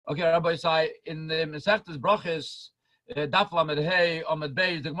Okay, Rabbi Sai, in the Masechtas Brachos, Daf Lamed Hey Amud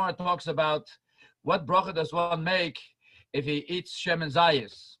Beis, the Gemara talks about what bracha does one make if he eats Shemen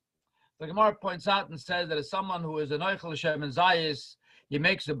Zayis. The Gemara points out and says that as someone who is an Oichel Shemen Zayis, he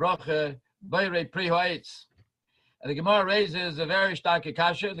makes a bracha Beirei Pri Ha'etz. And the Gemara raises a very stark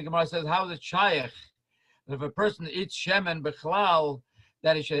kasha. The Gemara says, how is it shaykh that if a person eats Shemen B'chlal,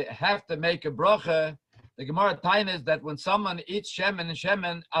 that he should have to make a bracha? The Gemara time is that when someone eats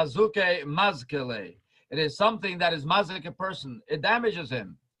Shemen azuke mazkele, it is something that is mazik a person. It damages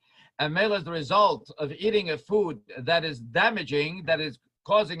him. And mele is the result of eating a food that is damaging, that is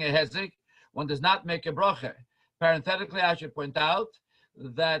causing a hezek, one does not make a bracha. Parenthetically, I should point out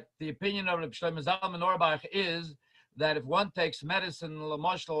that the opinion of Reb Shlomo Zalman Auerbach is that if one takes medicine,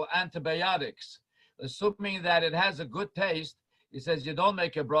 l'moshel antibiotics, assuming that it has a good taste, he says you don't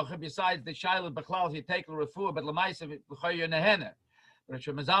make a bracha. Besides the shayla b'chlal, if you take the refuah, but l'maisa b'choyer nehene. But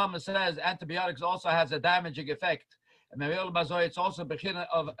Shlomo Zalman says antibiotics also has a damaging effect. And it's also bechina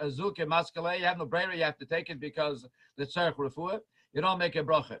of azuke maskele. You have no brayer, you have to take it because the tzarech refuah. You don't make a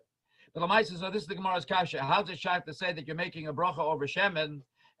bracha. But l'maisa, so this is the Gemara's kasha. How's it shaykh to say that you're making a bracha over shemen?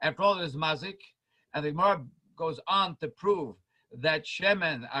 After all, it is mazik. And the Gemara goes on to prove that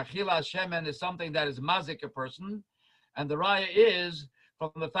shemen, achilas shemen, is something that is mazik a person. And the raya is,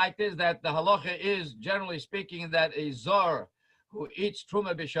 from the fact is that the halacha is, generally speaking, that a zor who eats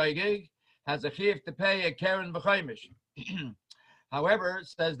truma b'shaygig has a chiyuv to pay a keren b'chaimish. However,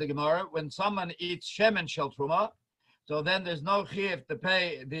 says the Gemara, when someone eats shemen shel truma, so then there's no chiyuv to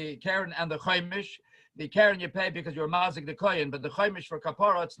pay the keren and the chaimish. The keren you pay because you're mazik the koyin, but the chaimish for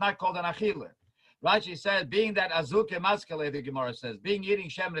kapara, it's not called an achila. Rashi says, being that azuke maskele, the Gemara says, being eating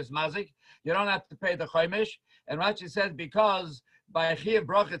shemen is mazik, you don't have to pay the chaimish. And Rashi says, because by chiyuv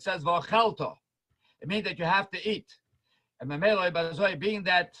brach it says v'achalto, it means that you have to eat. And Mameloi Bazoi, being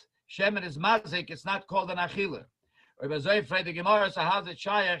that shemen is mazik, it's not called an achila. Or Bazoi Fred the Gemara, so how's it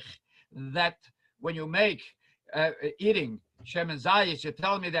shaykh that when you make eating shemen zayis, you're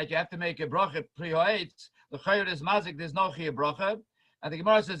telling me that you have to make a bracha pri ha'etz, the chayr is mazik, there's no chiyuv bracha. And the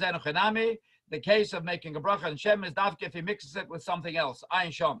Gemara says, Enochenami, the case of making a bracha and shemen is dafke if he mixes it with something else, ayin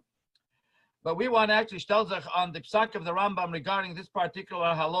shom. But we want to actually stelzach on the psak of the Rambam regarding this particular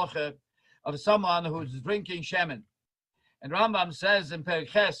halacha of someone who's drinking shemen. And Rambam says in Perek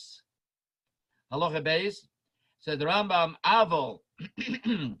Ches, halacha beis, said the Rambam, avol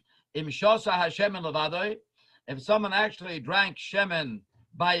im shosa hashemen levadoi, if someone actually drank shemen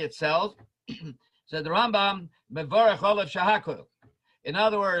by itself, said the Rambam, mevorech olav shahakol. In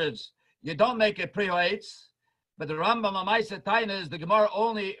other words, you don't make it pri ha'etz, but the Rambam Amaisa Taina is the Gemara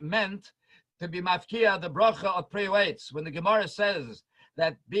only meant to be mafkia the bracha of pri ha'etz. When the Gemara says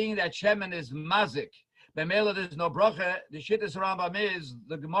that being that shemen is mazik, b'meila there's no bracha, the shittas Rambam is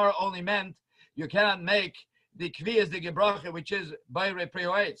the Gemara only meant you cannot make the kviyas the gebracha, which is bayre pri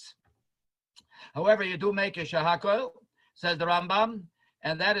ha'etz. However, you do make a shahakol, says the Rambam,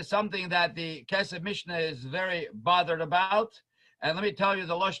 and that is something that the Kesef Mishnah is very bothered about. And let me tell you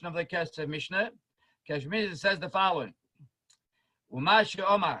the lashon of the Kesef Mishnah. Kesef Mishnah says the following: Umash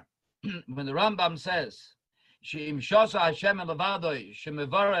Omar, when the Rambam says, "She'im shosa Hashem levadoi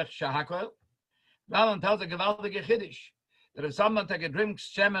shemevarech shahakol," Rambam tells a gewaltige chiddush that if someone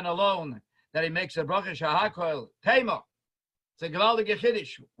drinks shemen alone, that he makes a bracha shahakol teimo. It's a gewaltige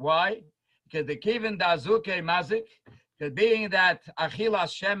chiddush. Why? Because the kivin dazuke mazik, because being that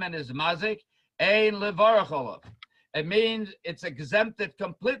achilas shemen is mazik, ein levarach olav. It means it's exempted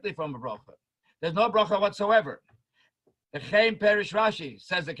completely from a bracha. There's no bracha whatsoever. The Chaim Perish Rashi,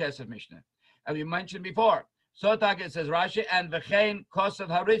 says the Kesef Mishnah. As we mentioned before, Sotak it says Rashi, and V'chein Kosav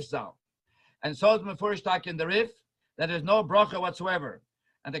Harif Zal. And so is Mefurish Tak in the Rif, that there's no bracha whatsoever.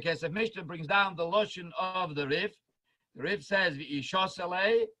 And the Kesef Mishnah brings down the lotion of the Rif. The Rif says, V'ishos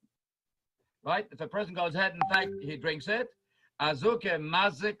right? If a person goes ahead, in fact, he drinks it, Azuke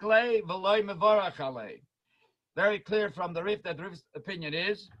Mazikle V'loy Mevorach alei. Very clear from the Rif that the Rif's opinion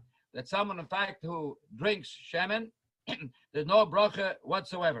is that someone, in fact, who drinks shemen, there's no bracha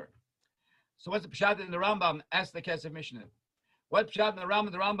whatsoever. So what's the pshat in the Rambam? Ask the Kesef Mishnah. What pshat in the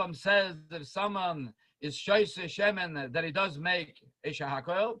Rambam? The Rambam says that if someone is shoyse shemen, that he does make a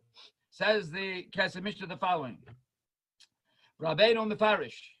shahakol. Says the Kesef Mishnah the following: Rabbeinu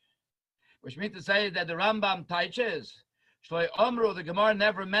mefarish, which means to say that the Rambam teaches shloi omru. The Gemara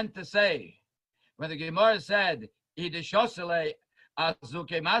never meant to say when the Gemara said idishosele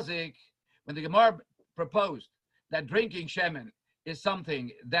azuke mazik. When the Gemara proposed that drinking shemen is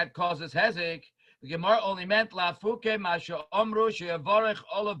something that causes hezek, the Gemara only meant lafuke masha omru sheyavorech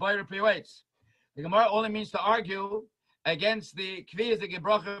olav bayre priwetz. The Gemara only means to argue against the kviyas the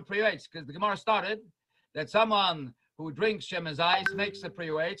gebrocha pre-weights, because the Gemara started that someone who drinks Shemen Zayis makes the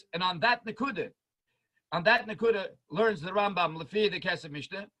pre-weights, and on that Nekuda learns the Rambam Lefi the Kesef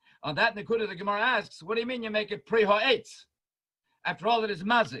Mishnah. On that Nekuda, the Gemara asks, what do you mean you make it pre-ha'etz? After all, it is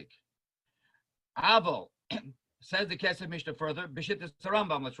mazik. Aval, says the Kesef Mishnah further, B'shittas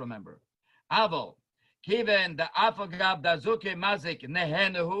Rambam, let's remember. Aval, kiven the afagab dazuke mazik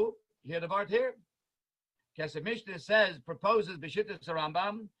nehenehu. Hear the word here? Kesef Mishnah says, proposes B'shittas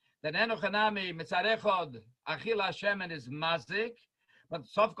Rambam, that enochanami mitzarechod achila shemen is mazik, but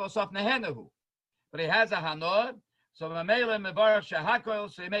sof kol sof nehenehu. But he has a hanor, so mamela mevarach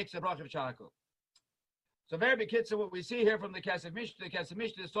shahakol, so he makes a brach of shahakol. So very bekitzer, what we see here from the Kesef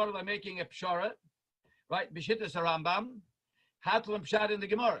Mishnah is sort of like making a pshara, right? B'shittas Rambam, hatlam pshat in the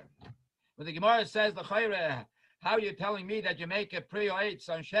Gemara. When the Gemara says, l'chayre, how are you telling me that you make a pre-oetz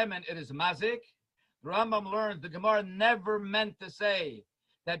on shemen, it is mazik? The Rambam learns the Gemara never meant to say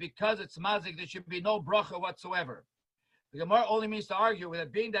that because it's mazik, there should be no bracha whatsoever. The Gemara only means to argue with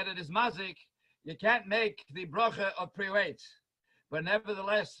it, being that it is mazik, you can't make the bracha of pre-oetz. But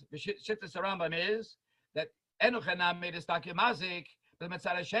nevertheless, the Shittas Rambam is that Enuchanam made a staki mazik, but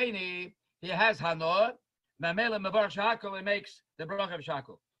Metzar Sheni, he has hanor, Mamela Mavar Shakol, he makes the bracha of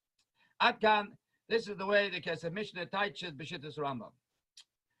Shakol. Atkan, this is the way the Kesef Mishnah teaches B'shittas Rambam.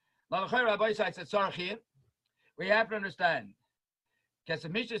 Now, the Rabbi says at Sarchir, we have to understand.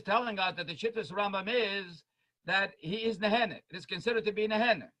 Kesef Mishnah is telling us that the Shittas Rambam is that he is Nehene. It is considered to be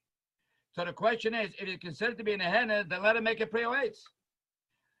Nehene. So the question is, if it's considered to be Nehene, then let him make a pre-oetz.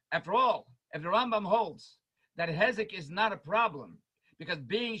 After all, if the Rambam holds that Hezek is not a problem, because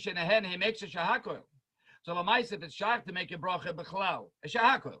being Shenehene, he makes a Shahakol. So Lamais, if it's Shach to make a bracha B'chlal, a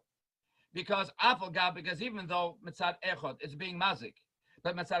Shahakol. Because Afalgab, because even though Mitzad Echod is being Mazik,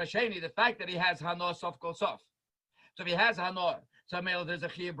 but Mitzad Sheni, the fact that he has Hanor Sof Kol Sof. So if he has Hanor, so there's a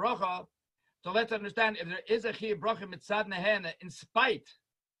Chiyah bracha. So let's understand, if there is a Chiyah bracha Mitzad Nehene, in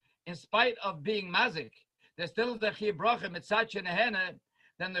spite of being Mazik, there's still the Chiyah bracha Mitzad Shenehene.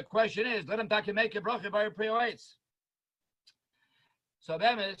 Then the question is, let him make a bracha by a pre-oetz. So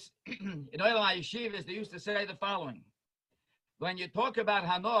Bemis, in Oelbaum Yeshivas, they used to say the following. When you talk about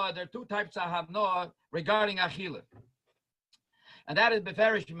Hanor, there are two types of Hanor regarding Achila. And that is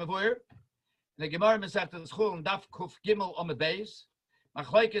Beferish Mavur, the Gemara Masechta Schul, Daf Kuf Gimel Omid Beis.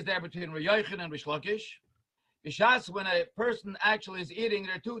 Machlok is there between Reyoichin and Rish Lakish. Bishas, when a person actually is eating,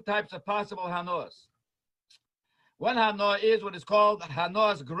 there are two types of possible Hanors. One hanor is what is called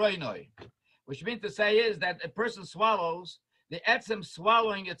hanor's groinoi, which means to say is that a person swallows, the etzem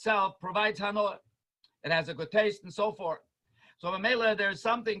swallowing itself provides hanor. It has a good taste and so forth. So in Mela, there's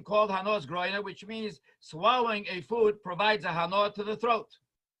something called hanor's groinoi, which means swallowing a food provides a hanor to the throat.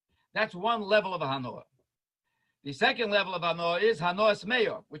 That's one level of a hanor. The second level of hanor is hanor's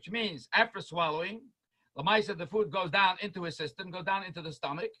meyo, which means after swallowing, the food goes down into his system, goes down into the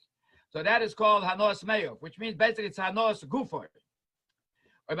stomach. So that is called Hanos Meyo, which means basically it's Hanos Gufoy.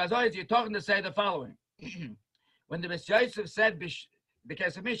 Or Bazois, you're talking to say the following. When the Beis Yosef said the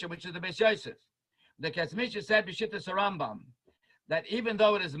Kesef Mishnah, which is the Beis Yosef, the Kesef Mishnah said B'shittas Rambam, that even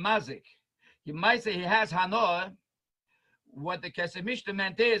though it is mazik, he might say he has Hanor. What the Kesef Mishnah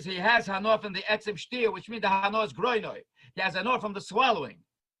meant is he has Hanor from the etzem shtir, which means the Hanor's groinoi. He has Hanor from the swallowing.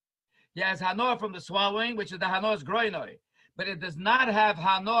 He has Hanor from the swallowing, which is the Hanor's groinoi. But it does not have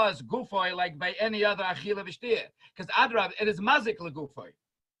Hanor's gufoy like by any other achila v'shtir. Because adrab, it is mazik legufoy.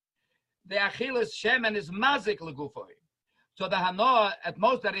 The achilas shemen is mazik legufoy. So the Hanor, at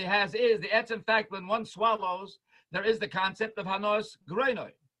most that he has is, the etzem fact, when one swallows, there is the concept of Hanor's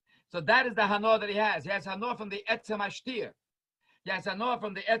groinoi. So that is the Hanor that he has. He has Hanor from the etzem ashtir. He has Hanor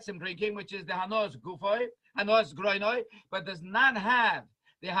from the etzem drinking, which is the Hanor's gufoy, Hanor's groinoi, but does not have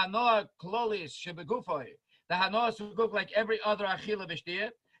the Hanor klolis shebegufoy. The Hanos will cook like every other achila v'shtir,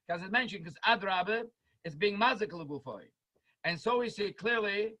 because it's mentioned, because adrabe is being mazik legufoy. And so we see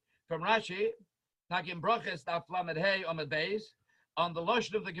clearly from Rashi, takim Brachos daf lamed hey omid beis, on the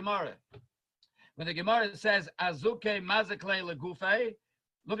lotion of the Gemara. When the Gemara says azuke mazik le legufay,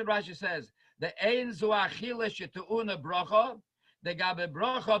 look at Rashi says the ein zu achila shetuuna bracha, the gabe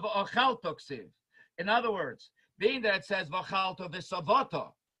bracha v'ochal toksiv. In other words, being that it says v'ochalto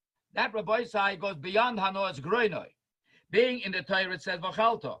v'savoto, that Rabbi Sai goes beyond Hanor's groinoi. Being in the Torah, it says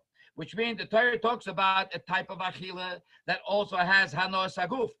v'chalto, which means the Torah talks about a type of achila that also has Hanor's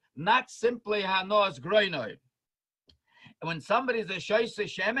saguf, not simply Hanor's groinoi. And when somebody is a shoyse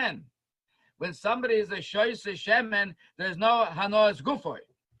shemen, there's no Hanor's gufoy.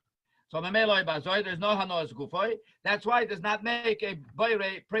 So Mameloi Bazoi, there's no Hanor's gufoy. That's why it does not make a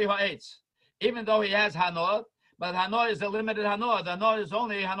boire pre-ha'etz. Even though he has Hanor, but Hano is a limited Hano. The Hano is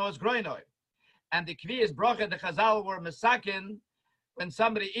only Hano's groinoi. And the Kvi is Bracha, the Chazal were Mesakin, when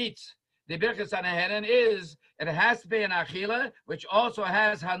somebody eats. The Birchas Sanhedrin is, it has to be an Achila, which also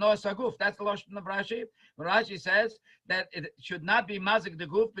has Hano Saguf. That's the Lashon of Rashi. Rashi says that it should not be Mazik the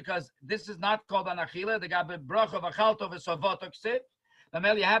Guf, because this is not called an Achila. The Gabe Bracha V'chalto V'sovot Oksit.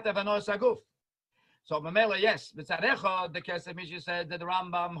 Mamela, you have to have Hano Saguf. So Mamela, yes. B'tzarecha, the Kesef Mishi said that the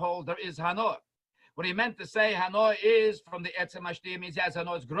Rambam holds there is Hano. What he meant to say, Hano is from the Etzem Ashti, means he has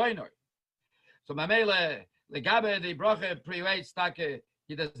Hano's groinoi. So Mamela, Legabe, the Bracha Priwait Stake,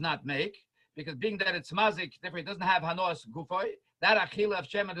 he does not make, because being that it's mazik, therefore he doesn't have Hano's Gufoi. That Achila of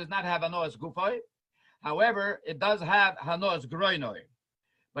Shemen does not have Hano's Gufoi. However, it does have Hano's groinoi.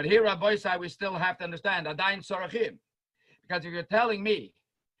 But here, Rabbi Sai, we still have to understand, Adain Sorachim. Because if you're telling me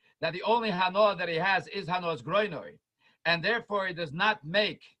that the only Hano that he has is Hano's groinoi, and therefore he does not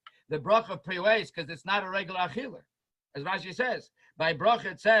make the bracha of priwais, because it's not a regular achila. As Rashi says, by bracha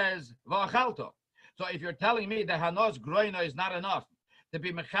it says, v'achalto. So if you're telling me that Hano's groinoi is not enough to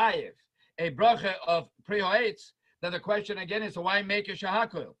be mechayiv, a bracha of priwais, then the question again is, so why make a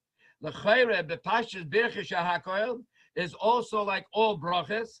shahakol? L'chayre b'pashas bircha shahakol is also like all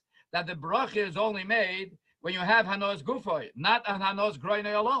brachas, that the bracha is only made when you have Hano's gufoi, not on Hano's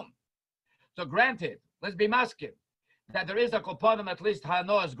groinoi alone. So granted, let's be masking that there is a koponim at least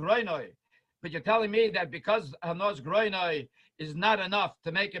Hano's groinoi, but you're telling me that because Hano's groinoi is not enough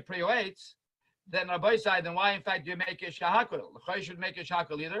to make it priwates, then Rabbi side, then why in fact do you make a shahakol? The should make a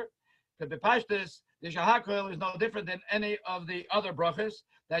shahakol either. Because b'pashtus, the shahakol is no different than any of the other brachas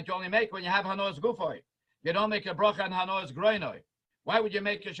that you only make when you have Hano's gufoi. You don't make a bracha on Hano's groinoi. Why would you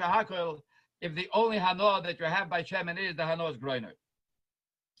make a shahakol if the only Hano that you have by Shemen is the Hano's groinoi?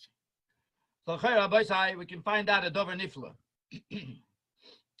 So we can find out a dover nifla.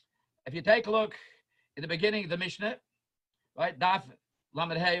 If you take a look at the beginning of the Mishnah, right, Daf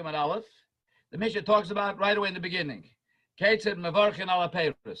Lamed Hey Umad Aleph, the Mishnah talks about right away in the beginning, Ketzed Mevarchin Ala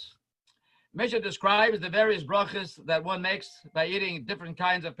Peiros. Mishnah describes the various brachas that one makes by eating different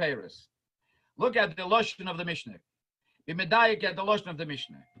kinds of peiros. Look at the Lashon of the Mishnah. Be medayik at the Lashon of the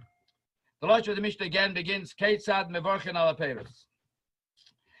Mishnah. The Lashon of the Mishnah again begins, Ketzad Mevarchin Ala Peiros.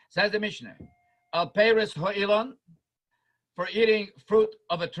 Says the Mishnah, Al Peiros Ho'ilon, for eating fruit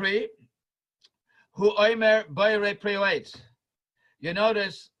of a tree, Hu Oimer Boire Priwates. You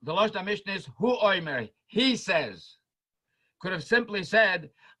notice the Lashon of Mishnah is Hu Oimer, he says. Could have simply said,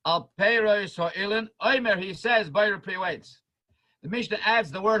 Al Peiros Ho'ilon, Oimer, he says, Boire Priwates. The Mishnah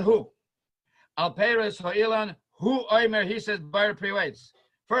adds the word Hu. Al Peiros Ho'ilon, Hu Oimer, he says, Boire Priwates.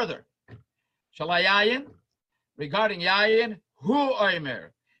 Further, Shalayayin, regarding Yayin, Hu Oimer,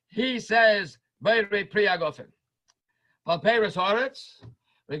 he says, Boire Priagofen. Al Peiros Horetz,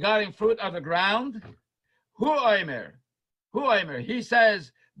 regarding fruit of the ground, Hu Oimer, he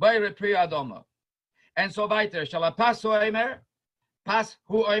says, Boire Priadoma. And so weiter, Shalapas Oimer, Pas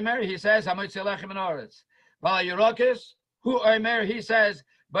Hu Oimer, he says, Hamotzi Lechem in Horetz. Vala Yerokis, Hu Oimer, he says,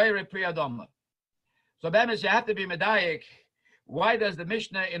 Boire Priadoma. So Bemis, you have to be medayik. Why does the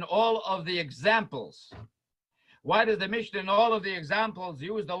Mishnah in all of the examples, why does the Mishnah in all of the examples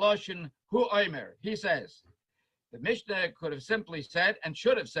use the Lashon Hu Oimer? He says. The Mishnah could have simply said, and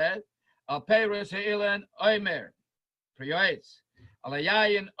should have said, Al Peiros He'ilan Oimer, Priyoetz, Al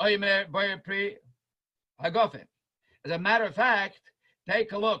Yayin Oimer Boyer Pri Hagofen. As a matter of fact,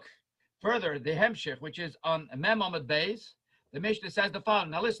 take a look further, the Hemshech, which is on Mem Amud Beis, the Mishnah says the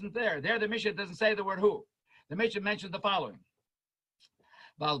following. Now listen there. There the Mishnah doesn't say the word Hu. The Mishnah mentions the following.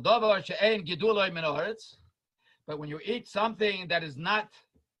 Val Dovar She'ein Giduloi Min Haaretz. But when you eat something that is not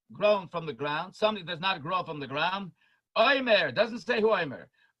grown from the ground, something does not grow from the ground, Oimer, doesn't say Hu Oimer.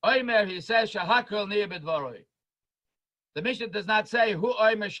 Oimer, he says, Shahakol Ni B'dvaroi. The Mishnah does not say Hu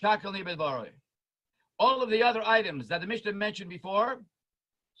Oimer Shahakol Ni B'dvaroi. All of the other items that the Mishnah mentioned before,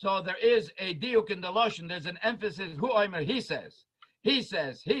 so there is a diuk in the Lashon, there's an emphasis, Hu Oimer, he says. He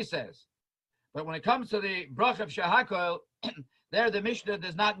says. But when it comes to the brach of Shahakol, there the Mishnah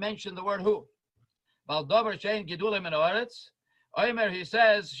does not mention the word Hu. Val Dover Shein Gidulim in Haaretz. Oimer, he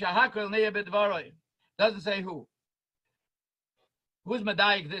says, Shahakol Niya B'dvaroi. Doesn't say who. Who's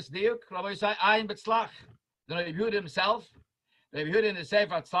medayik this diuk? Rabbi say Ayin B'tzlach. The Rabbi Yehuda himself, Rabbi Yehuda in the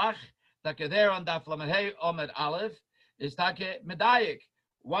Sefer Tzlach, that there on Daf Lamed Hey Omed Aleph, is take medayik.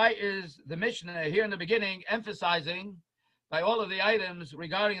 Why is the Mishnah here in the beginning emphasizing by all of the items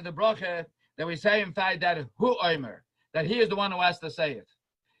regarding the bracha that we say in fact that Hu Oimer, that he is the one who has to say it.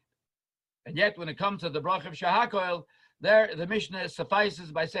 And yet when it comes to the bracha of Shahakol, there the Mishnah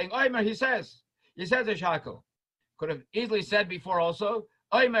suffices by saying Oimer, he says a Shahakol. Could have easily said before also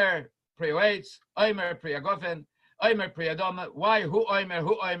Oimer Priwates, Oimer Priagofen, Omer Priyadoma. Why? Who Omer,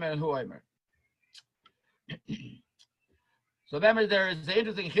 and who Omer? So then there is an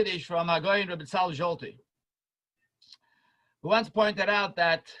interesting chiddush from Hagoyin Rabbi Tzal Zolti, who once pointed out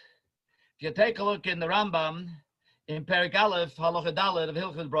that if you take a look in the Rambam, in Perek Aleph, Halacha Dalet of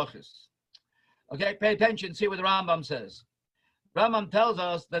Hilchos Brachos. Okay, pay attention, see what the Rambam says. Rambam tells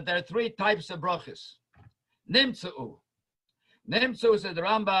us that there are three types of brachos. Nimtzu. Nimtzu, says the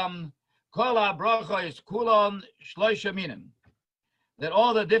Rambam, Kol ha-brachos kulon shloisha minim. That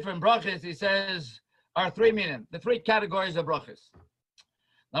all the different brachos, he says, are three minim, the three categories of brachos.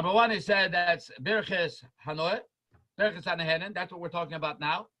 Number one, he said that's birchas hanoah, birchas hanehenen, that's what we're talking about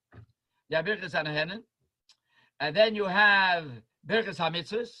now. Yeah, birchas hanehenen. And then you have birchas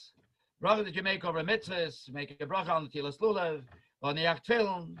hamitzvahs, bracha that you make over mitzvahs, make a bracha on the tilas lulav, on the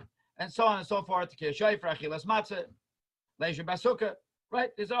yachtfilm, and so on and so forth. Kiyashoy for achilas matzah, leisure basuka,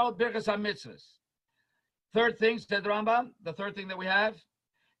 right? These are all birchas hamitzvahs. Third thing, said the Rambam, the third thing that we have,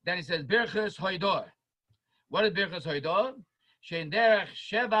 then he says birchas hoidor. What is birchas hoidor? Shein derech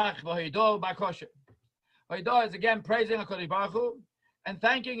shevach v'hoidor b'kosher. Hoidor is again praising HaKadosh Baruch Hu and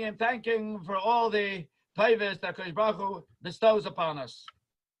thanking him for all the tayvus that HaKadosh Baruch Hu bestows upon us.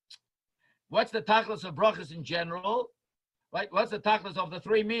 What's the tachlis of brachas in general? Right? What's the tachlis of the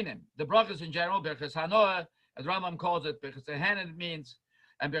three meaning? The brachas in general, birchas hanoah, as Rambam calls it, birchas hanen means,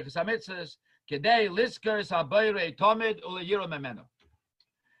 and birchas hamitzvahs, kedei liskers habayre tomid uleyiru memenu.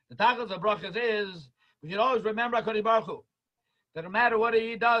 The tachlis of brachas is we should always remember HaKadosh Baruch Hu. That no matter what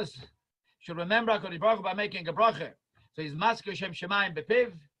he does, should remember HaKadosh Baruch Hu by making a bracha. So he's masker shem shemayim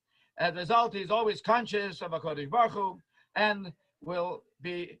bepiv. As a result, he's always conscious of HaKadosh Baruch Hu and will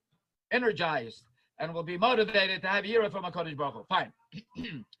be energized and will be motivated to have yira from HaKadosh Baruch Hu. Fine.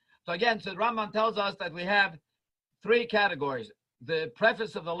 So again, so Rambam tells us that we have three categories. The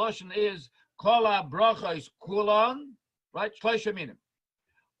preface of the Lashon is Kol ha-brachos kulon, right? Shloisha minim.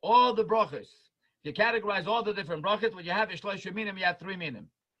 All the brachos. You categorize all the different brachos. When you have a shloisha minim, you have three minim.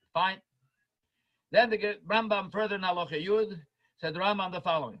 Fine. Then the Rambam further in Halacha Yud said the Rambam the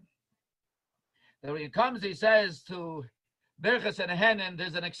following. That when it comes, he says to birchas and henen,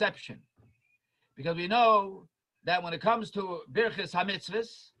 there's an exception. Because we know that when it comes to birchas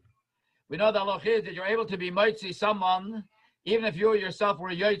hamitzvahs, we know the halacha is that you're able to be moitzi someone, even if you yourself were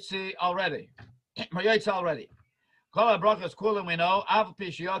yotzi already. Kol ha-brachos kulam, we know, av pi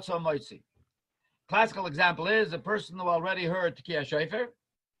sheyotzo moitzi. Classical example is a person who already heard Tekiyah Shofar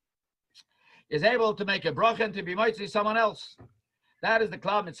is able to make a bracha and to be moitzi someone else. That is the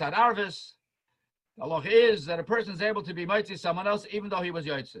klal mitzad arvis. The halacha is that a person is able to be moitzi someone else even though he was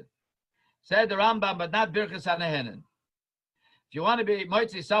yotzi. Said the Rambam, but not birchas hanehenen. If you want to be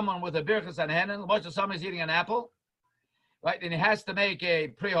moitzi someone with a birchas hanehenen, watch if someone is eating an apple, right, and he has to make a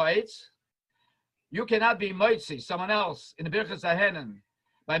pri ha'etz, you cannot be moitzi someone else in the birchas hanehenen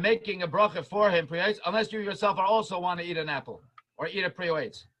by making a bracha for him pri ha'etz, unless you yourself are also want to eat an apple or eat a pri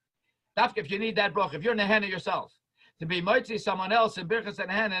ha'etz. Dafka, if you need that bracha, if you're nehena yourself, to be moitzi someone else in birchas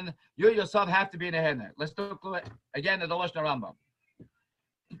hanehenen, you yourself have to be nehena. Let's look again at the Lashon Rambam.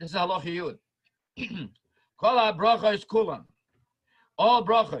 This is Halacha Yud. Kol ha-brachos kulan. All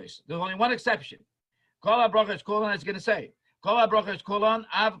brachos. There's only one exception. Kol ha-brachos kulan is going to say, Kol ha-brachos kulan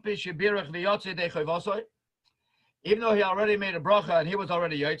av pi shebirach v'yotze dechoi v'osoi. Even though he already made a bracha and he was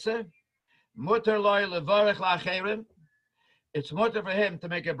already yotze, muter loy levarech la'acherim. It's muter for him to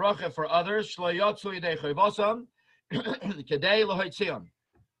make a bracha for others. Shlo yotzu dechoi v'osam kedei lohoitzion.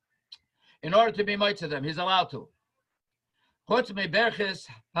 In order to be moitze them, he's allowed to. Chutz me birchas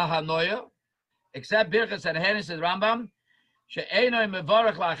hahanoya, except birchas and henis, says Rambam, she'enoi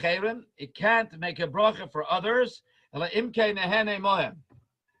mevarach la'acherim, he can't make a bracha for others, unless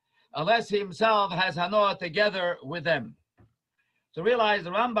he himself has hanoah together with them. So realize the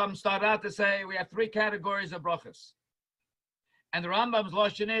Rambam started out to say we have three categories of brachas. And the Rambam's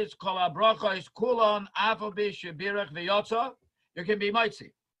lashon is, kol ha-brachos kulon afabi shebirach v'yotza, you can be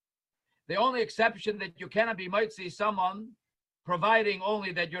moitzi. The only exception that you cannot be moitzi someone, providing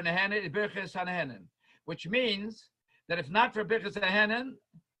only that you're nehenen, is birchas hanehenen, which means that if not for birchas hanehenen,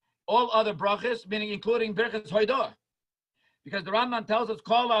 all other brachas, meaning including birchas hoidor, because the Rambam tells us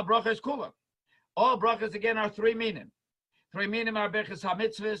kol ha-brachos kulam. All brachas again are three minim. Three minim are birchas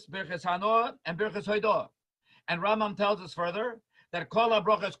hamitzvahs, birchas hanoah, and birchas hoidor. And Rambam tells us further that kol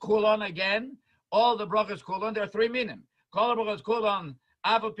ha-brachos kulan again, all the brachas kulan, there are three minim. Kol ha-brachos kulan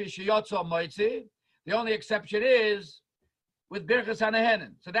aval pi sheyotzo moitzi. The only exception is with birchas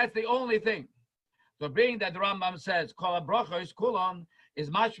hanehenen. So that's the only thing. So being that the Rambam says kol ha-brachos kulan is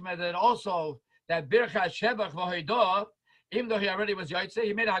mashma that also that birchas shevach v'hoidor Even though he already was Yaitse,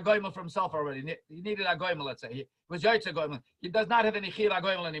 he made a Hagoimel for himself already. He needed a Hagoimel, let's say. He was Yaitse Hagoimel. He does not have any Chil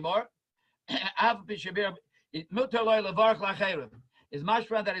Hagoimel anymore. Is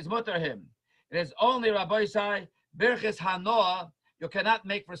mashran that is mutter him. It is only Rabbi Sai, Birchis Hanoah, you cannot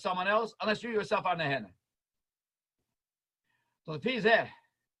make for someone else unless you yourself are Nehena. So if he's there,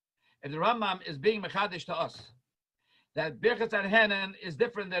 if the Rambam is being mechadish to us, that Birchis Hanoah is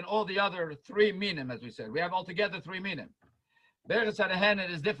different than all the other three minim, as we said. We have altogether three minim. Birchis Hanoah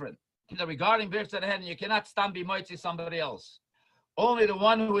is different. So regarding Birchis Hanoah, you cannot stand be moitzi somebody else. Only the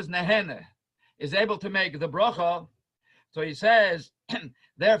one who is Nehena is able to make the bracha. So he says,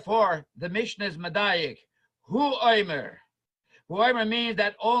 therefore, the Mishnah is medayik. Hu oimer. Hu oimer means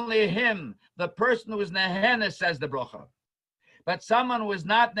that only him, the person who is Nehena, says the bracha. But someone who is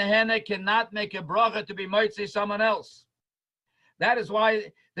not Nehena cannot make a bracha to be moitzi someone else. That is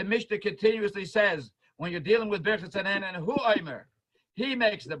why the Mishnah continuously says, when you're dealing with Birchas Hanoah, Hu oimer, he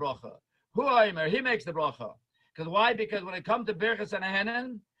makes the bracha. Hu oimer, he makes the bracha. Because why? Because when it comes to Birchas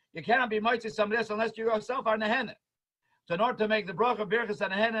Hanoah, you cannot be moitzi somebody else unless you yourself are Nehena. So in order to make the bracha Birchas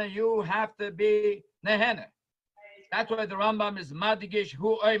Hanoah, you have to be Nehena. That's why the Rambam is Madigish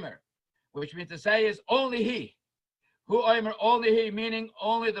Hu Oimer, which means to say is only he. Hu Oimer, only he, meaning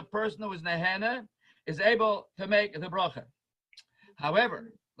only the person who is Nehena is able to make the bracha.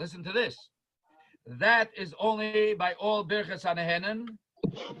 However, listen to this. That is only by all Birchas Hanoah.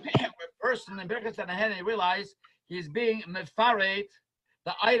 A person in Birchas Hanoah, you realize he's being mefaret,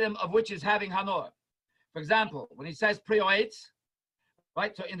 the item of which is having Hanoah. For example, when he says Prioetz,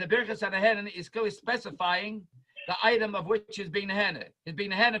 right? So in the Birchas Hanoah, he's clearly specifying the item of which is being Nehena. He's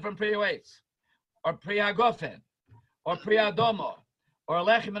being Nehena from Prioetz, or Priagofen, or Priadomo, or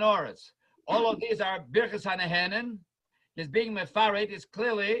Lechem and Oretz. All of these are Birchas Hanoah. His being mefaret is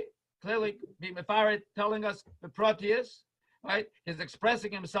clearly being mefaret, telling us the Proteus, right? He's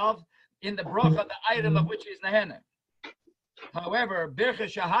expressing himself in the bracha, the item of which is Nehena. However,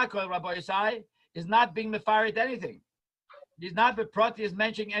 Birchas Shahakol, Rabbi Yisai, is not being mefaret anything. He's not the Proteus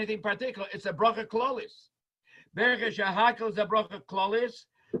mentioning anything particular. It's a bracha klolis. Birchas Shahakol is a bracha klolis.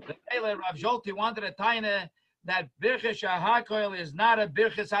 The Taylor Rav Jolti wanted a taina that Birchas Shahakol is not a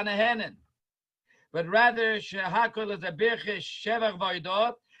Birchas Hanoah, but rather Shahakol is a Birchas Shevach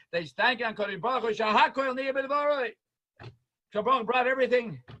Vaidot. They stank on Kodesh Baruch Hu Shahakol Niyeh B'Dvaroi. Shabrach brought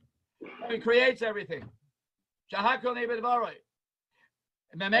everything. He creates everything. Shahakol Niyeh B'Dvaroi.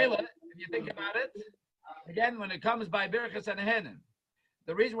 Memela, if you think about it, again, when it comes by Birchas Hanoah,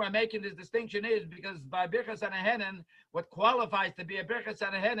 the reason we're making this distinction is because by Birchas Hanoah, what qualifies to be a Birchas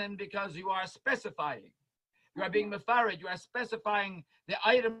Hanoah, because you are specifying. You are being mefared. You are specifying the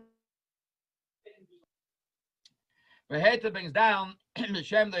item. V'heta brings down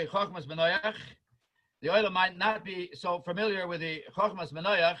Shem the Chochmas Benoyach. The Oelbaum might not be so familiar with the Chochmas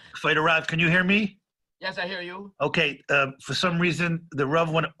Benoyach. Fighter Rav, can you hear me? Yes, I hear you. Okay. For some reason, the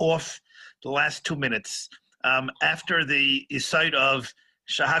Rav went off the last 2 minutes. After the site of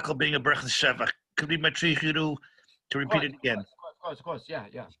Shahakal being a Berachas Shevach, could we matrich you to repeat it again? Of course. Yeah.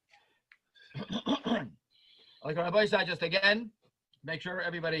 Like Rabbi said, just again, make sure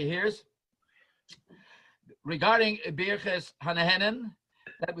everybody hears. Regarding Birchas Hanoah,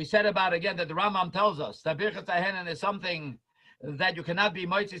 that we said about again, that the Rambam tells us that Birchas Hanoah is something that you cannot be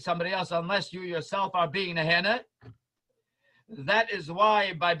moitzi somebody else unless you yourself are being Nehena. That is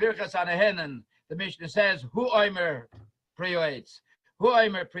why by Birchas Hanoah, the Mishnah says, Hu oimer prioetz, Hu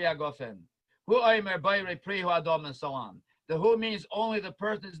oimer priagofen, Hu oimer bayre prihu adom, and so on. The Hu means only the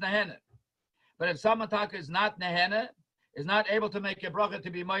person is Nehena. But if someone is not Nehena, is not able to make a bracha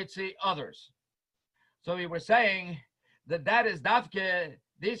to be moitzi others. So we were saying that is dafke,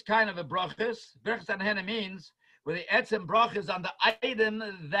 these kind of a brachas. Birchas Hanoah means where the etzem brachas on the item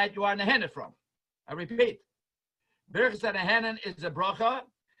that you are Nehena from. I repeat, Birchas Hanoah is a bracha.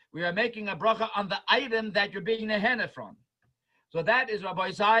 We are making a bracha on the item that you're being Nehena from. So that is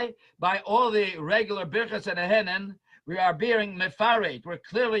Rabbi Sai. By all the regular Birchas Hanoah, we are being mefaret, where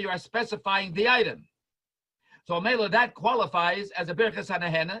clearly you are specifying the item. So Mela, that qualifies as a Birchas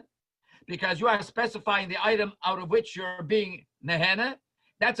Hanoah, because you are specifying the item out of which you're being Nehena.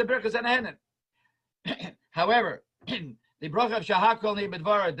 That's a Birchas Hanoah. However, the bracha of Shahakol Niyeh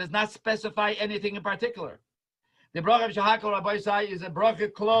B'Dvaroi does not specify anything in particular. The bracha of Shahakol, Rabbi Sai, is a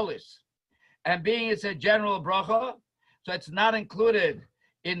bracha klolis. And being it's a general bracha, so it's not included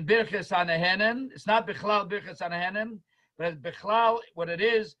in Birchas Hanoah. It's not Bichlal Birchas Hanoah, but it's Bichlal, what it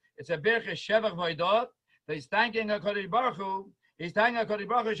is, it's a Birchas Shevach Vaidot. So he's thanking HaKadosh Baruch Hu, he's thanking HaKadosh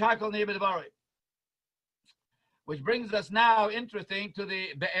Baruch Hu Shahakol Niyeh B'Dvaroi. Which brings us now, interesting, to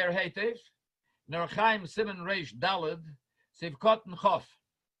the Be'er Hetev, Nerchaim Simon Reish Dalad, Sivkot and Chof.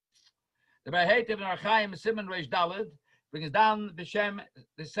 The Berhetiv and Archaim Simen Reish Daled brings down B'Shem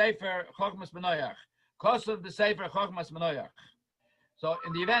the Sefer Chochmas Menoyach. Kosov the Sefer Chochmas Menoyach. So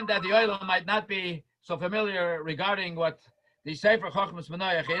in the event that the Oelbaum might not be so familiar regarding what the Sefer Chochmas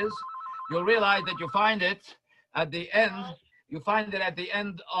Menoyach is, you'll realize that you find it at the end. You find it at the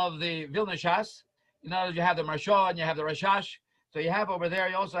end of the Vilna Shas. You know, you have the Marsha and you have the Rashash. So you have over there,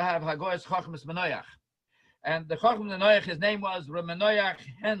 you also have Hagoyes Chochmas Menoyach. And the Chochmas Menoyach, his name was Remenoyach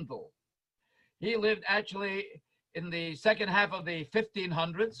Hendel. He lived actually in the second half of the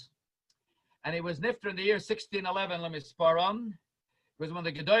 1500s. And he was nifter in the year 1611, let me spar on. He was one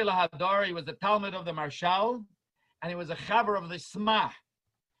of the Gedolah Hador. He was the Talmud of the Marshal. And he was a Chaber of the Smah.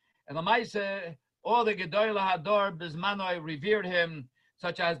 And the Maise, all the Gedolah Hador Bismanoi revered him,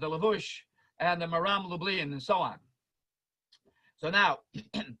 such as the Lavush and the Maram Lublin and so on. So now,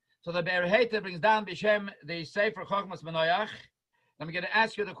 so the Berheita brings down B'Shem the Sefer Chochmas Menoyach. I'm going to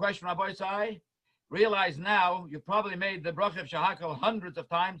ask you the question, Rabbi Sai. Realize now, you've probably made the Bracha of Shahakal hundreds of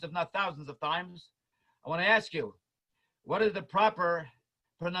times, if not thousands of times. I want to ask you, what is the proper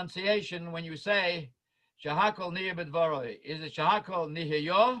pronunciation when you say Shahakal Niyeh B'Dvoroi? Is it Shahakal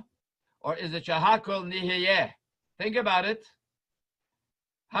Niheyo or is it Shahakal Niheyeh? Think about it.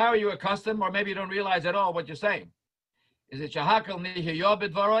 How are you accustomed, or maybe you don't realize at all what you're saying? Is it Shahakal Niheyo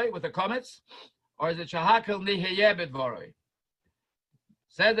B'Dvoroi with the comments, or is it Shahakal Niheyeh B'Dvoroi?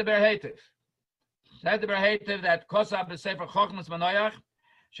 Said the Berhetiv. Said the Berhetiv that Kosab B'Sefer Chochmas Menoyach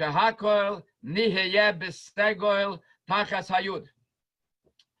Shahakol Niheyeh B'Segoil Tachas Hayud.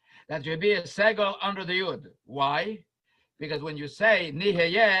 That should be a segol under the yud. Why? Because when you say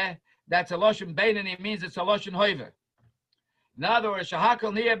Niheyeh, that's a Loshen Beinani, means it's a Loshen Hoive. In other words,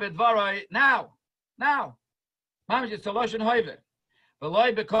 Shahakol Niheyeh B'Dvoroi, now. Mamish, it's a Loshen Hoive.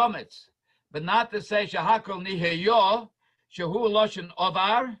 V'loi B'Kometz. But not to say Shahakol Niheyo, Shehu Loshen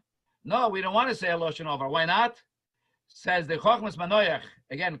Ovar. No, we don't want to say a Loshen Ovar. Why not? Says the Chochmas Manoyach,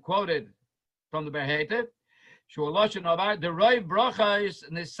 again quoted from the Berhetiv, Shehu Loshen Ovar, the Roi Brachos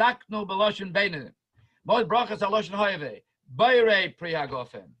Nisaknu B'Loshen Beinim. Most Brachos are Loshen Hoive. Bayrei Pri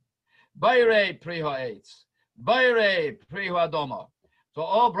HaGofen. Bayrei Pri HaEitz. Bayrei Pri HaDomo. So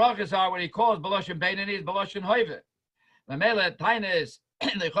all Brachos are what he calls B'Loshen Beinim is B'Loshen Hoive. The Mele Tainis,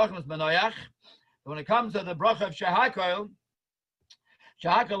 the Chochmas Manoyach, when it comes to the Bracha of Shahakol,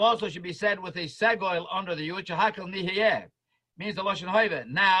 Shahakol also should be said with a Segoil under the Yud. Shahakol Nihiyeh means the Loshen Hoive.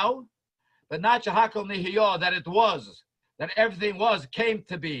 Now, but not Shahakol Nihiyah, that it was, that everything was, came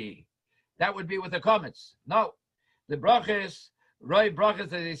to be. That would be with the comments. No. The Brachos, Roy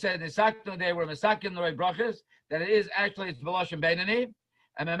Brachos, as he said, Nisaknu, they were Misakin, the Roy Brachos, that it is actually, it's B'Loshen Beinani.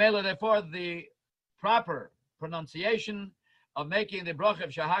 And Memela, therefore, the proper pronunciation of making the Bracha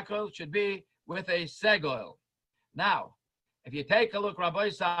of Shahakol should be with a Segoil. Now, if you take a look, Rabbi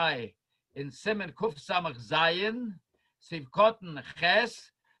Sai, in Simen Kuf Samach Zayin, Sivkoten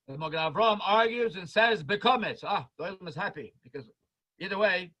Ches, the Mogen Avram argues and says, become it. The Oelbaum is happy, because either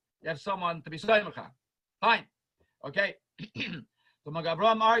way, you have someone to be Soimecha. Fine. Okay. So Mogen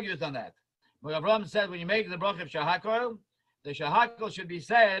Avram argues on that. Mogen Avram said, when you make the Bracha of Shahakol, the Shahakol should be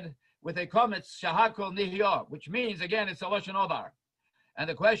said with a comment, Shahakol Nihiyah, which means, again, it's a Loshen Ovar. And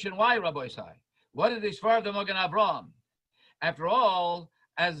the question, why, Rabbi Sai? What is this for the Mogen Avram? After all,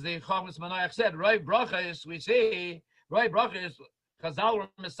 as the Chochmas Manoyach said, Roi Brachos, we see, Roi Brachos, Chazal were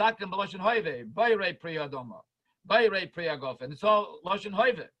Misakim B'Loshen Hoive, Bayrei Pri HaDomo, Bayrei Pri HaGofen. It's all Loshen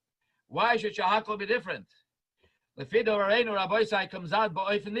Hoive. Why should Shahakol be different? The Fido Areinu, Rabbi Sai, comes out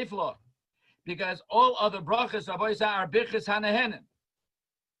B'Oifen Niflo, because all other Brachos, Rabbi Sai, are Birchas HaNehenim.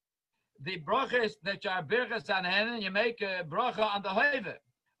 The Brachos that are Birchas HaNehenim, you make a Bracha on the Hoive.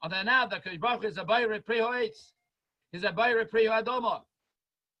 On the now, the Bracha is a Bayrei Pri HaEitz. Is a Bayrei Pri HaDomo.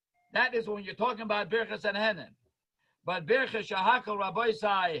 That is when you're talking about Birchas HaNehenim. But Birchas Shahakol Rabbi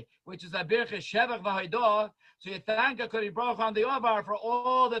Sai, which is a Birchas Shevach V'Haidah, so you thank a Kodesh Baruch on the Ovar for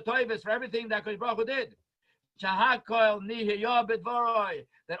all the Toivos, for everything that Kodesh Baruch did. Shahakol Nihiyah B'Dvoroi,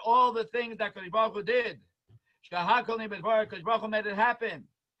 that all the things that Kodesh Baruch did. Shahakol Nihiyah B'Dvoroi, Kodesh Baruch made it happen.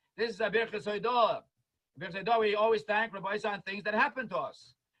 This is a Birchas Haidah. Birchas Haidah, we always thank Rabbi Sai on things that happened to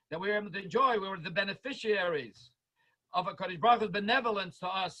us, that we were able to enjoy. We were the beneficiaries of a Kodesh Baruch's benevolence to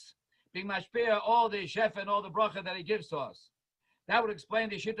us, being mashpia all the shef and all the bracha that he gives to us. That would explain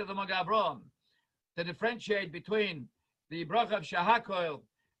the shit of the Mogen Avram, to differentiate between the bracha of Shahakol,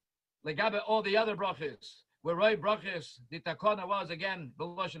 legabe all the other brachas, where Roy brachas, the takona was again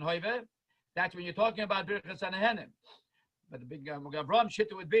B'Loshen Hoive. That's when you're talking about Birchas HaNehenim. But the big Mogen Avram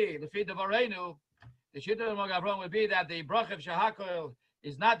shit would be, the feed of Areinu, the shit of the Mogen Avram would be that the bracha of Shahakol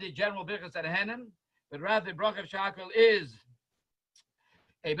is not the general Birchas HaNehenim. but rather the bracha of shahakol is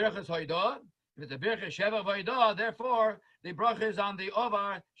a birchas hoidah. If it's a birchas shevach hoidah, therefore the bracha is on the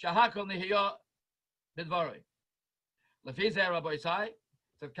over shahakol nihiyah bidvaroi. Lefizeh Rabbi Isai,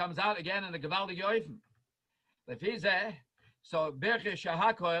 so it comes out again in the Gevaldig Yoifen. Lefizeh, so birchas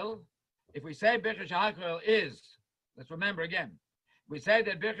shahakol. If we say birchas shahakol is, let's remember again, we say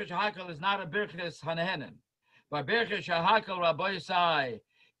that birchas shahakol is not a birchas hanehenen, but birchas shahakol Rabbi Isai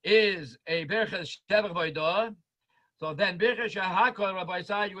is a birchas shevach voidah. So then birchas shahakol Rabbi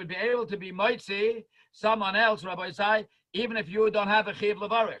Isai, you would be able to be moitzi someone else Rabbi Isai, even if you don't have a chiv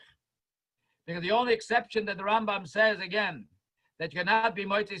levarich. Because the only exception that the Rambam says again that you cannot be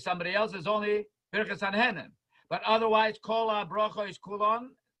moitzi somebody else is only birchas hanehenen. But otherwise, kol bracha is kulon.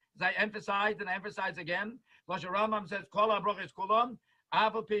 As I emphasized and I emphasize again, Moshe Rambam says kol bracha is kulon.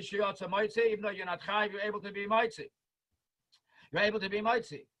 Avol pi shiyotza moitzi. Even though you're not chayiv, you're able to be moitzi. You're able to be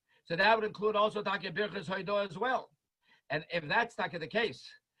moitzi. So that would include also Taki Birchas Hoidah as well. And if that's Taki the case,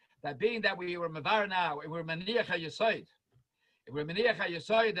 that being that we were Mavar now, we're Maniach HaYesoid, if we're Maniach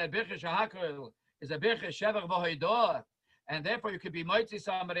HaYesoid that Birchas Shahakol is a Birchas Shevach V'Hoidah, and therefore you could be Moitzi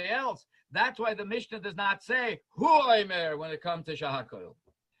somebody else, that's why the Mishnah does not say Hu Oimer when it comes to Shahakol.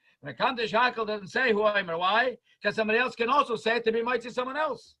 When it comes to Shahakol, it doesn't say Hu Oimer. Why? Because somebody else can also say it to be Moitzi someone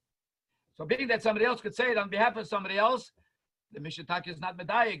else. So being that somebody else could say it on behalf of somebody else, the Mishnah Taki is not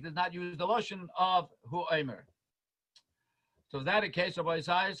medayik, does not use the lotion of Hu Omer. So is that a case of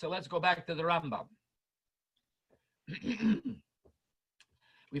Isaiah? So let's go back to the Rambam.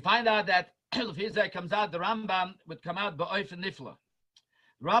 We find out that if Hizah comes out, the Rambam would come out ba'oif and nifla.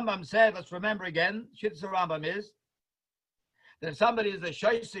 Rambam said, let's remember again, Shitz Rambam is, that if somebody is a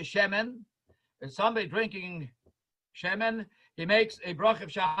shoyse shemen, if somebody drinking shemen, he makes a brach of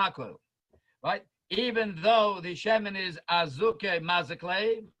shahakol, right? Even though the shemen is azuke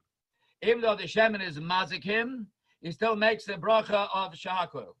mazikle, even though the shemen is mazikim, he still makes the bracha of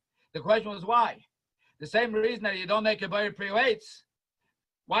shahakol. The question was why? The same reason that you don't make a bayir pre-weights.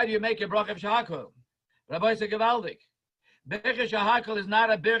 Why do you make a bracha of shahakol? Rabbi Segevaldik. Birchas shahakol is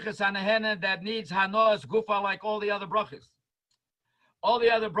not a birchas hanehenen that needs hanos gufa like all the other brachas. All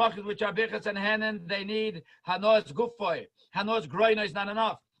the other brachas which are birchas hanehenen, they need hanos gufoy. Hanos groino is not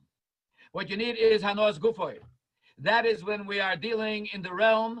enough. What you need is hanos gufoy. That is when we are dealing in the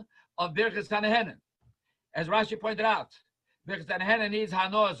realm of birchas hanehenen. As Rashi pointed out, birchas hanehenen needs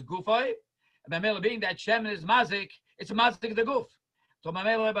hanos gufoy. And Mamela being that shemen is mazik, it's mazik the guf. So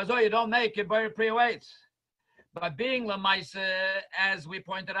Mamela bazo, you don't make it by pre-weights. But being lamaise, as we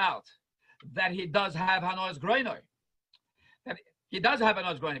pointed out, that he does have hanos groinoi. That he does have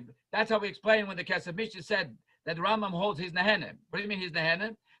hanos groinoi. That's how we explain when the Kesef Mishnah said that Rambam holds his nehenim. What do you mean his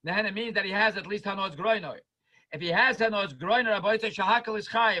nehenim? Nehenim means that he has at least hanos groinoi. If he has hanos groinoi, Rabbi shahakal is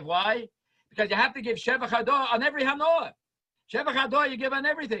chayiv. Why? Because you have to give shevach hador on every hanoah. Shevach hador you give on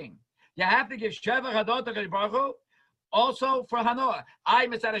everything. You have to give shevach hador to Baruch Hu, also for hanoah. I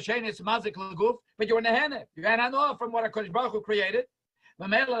mitzarashen is mazik l'guf, but you're nehenim. You had hanoah from what HaKadosh Baruch Hu created.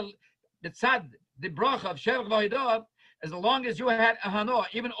 Mamela b'tzad the bracha of shevach v'hidor, as long as you had a hanoah,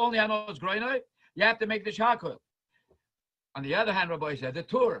 even only hanoah's groinoi, you have to make the shahakol. On the other hand, Rabbi said, the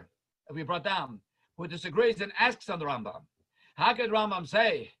Tur that we brought down, who disagrees and asks on the Rambam, how could Rambam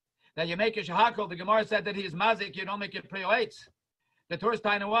say that you make a shahakol? The Gemara said that he is mazik, you don't make it pre-oetz. The Tur's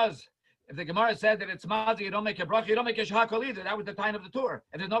time was, if the Gemara said that it's mazik, you don't make a bracha, you don't make a shahakol either. That was the time of the Tur.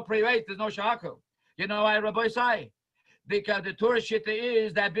 If there's no pre-oetz, there's no shahakol. You know why, Rabbi say? Because the Tur shitta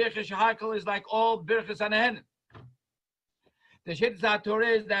is that birchas shahakol is like all birchas hanehenen. The shitta Tur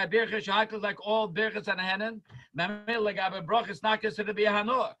is that birchas shahakol is like all birchas hanehenen. Mamil like a bracha is not considered to be a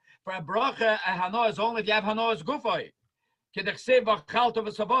hanoah. For a bracha, a hanoah is only if you have hanoah's gufoi. Kedechsev v'chalto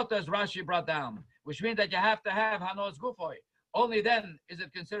v'savota, as Rashi brought down, which means that you have to have hanoah's gufoi. Only then is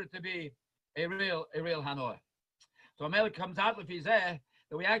it considered to be a real hanoah. So Amelik comes out with his that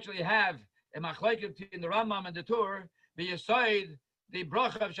we actually have a machlekes between the Rambam and the Tur, the Yesoid, the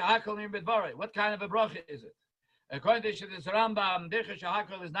bracha of shahakol in bedvarei. What kind of a bracha is it? According to this Rambam, birchas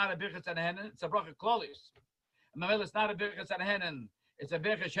shahakol is not a birchas hanehenen, it's a bracha klolis. Mamel, it's not a birchas hanehenen, it's a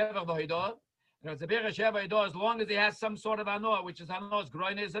birchas shevach v'hidor. It's a birchas shevach v'hidor as long as he has some sort of hanoah, which is hanoah's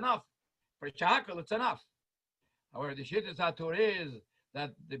groin is enough. For shahakol, it's enough. However, the shittas hatur is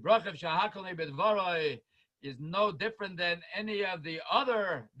that the bracha of shahakol in bedvarei is no different than any of the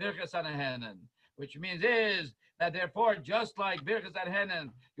other birchas hanehenen, which means is that therefore, just like birchas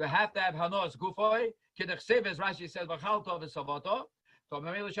hanehenen, you have to have hanoah's gufoi. Kedechsev, as Rashi says, v'chalto v'savoto. So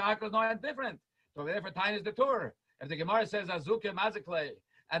mamel shahakol is no different. So therefore, time is the Tur. If the Gemara says azuke mazikle,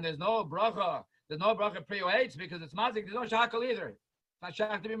 and there's no bracha pre-oetz because it's mazik, there's no shahakol either. It's not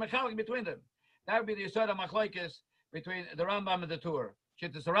shahak to be mechalik between them. That would be the Yisod Machlokes between the Rambam and the Tur.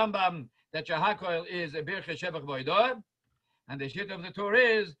 Shittas Rambam that Shahakoil is a Birche Shevach Boidah, and the Shit of the Tur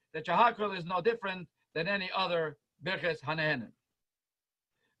is that Shahakoil is no different than any other Birches Hanehenim.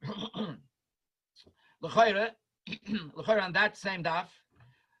 L'chayre, on that same daf,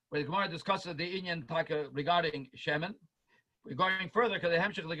 where the Gemara discusses the Inyan Taka regarding Shemen, we're going further because the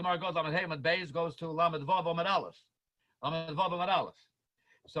Hemshech the Gemara goes Lamed Hey Lamed Beis goes to Lamed Vav Lamed Aleph. Lamed Vav Lamed Aleph.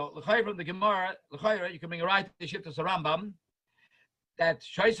 So l'chayre from the Gemara, l'chayre you can bring a right to Shittas Rambam that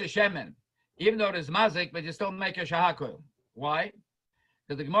Shoyse Shemen, even though it is mazik, but you still make a Shahakoil. Why?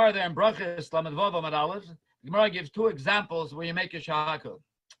 Because the Gemara there in Brachos Lamed Vav Lamed Aleph, the Gemara gives two examples where you make a Shahakoil.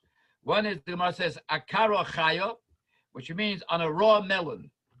 One is the Gemara says akaro chayo, which means on a raw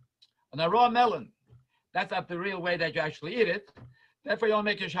melon. On a raw melon, that's not the real way that you actually eat it. Therefore, you don't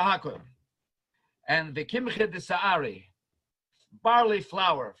make a shahakol. And the kimche de sa'ari, barley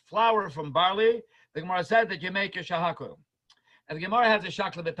flour from barley. The Gemara said that you make a shahakol. And the Gemara has a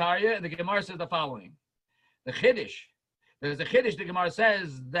shakla betaria, and the Gemara says the following: the chiddush. There's a chiddush. The Gemara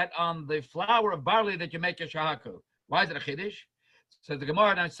says that on the flour of barley that you make a shahakol. Why is it a chiddush? Says the Gemara,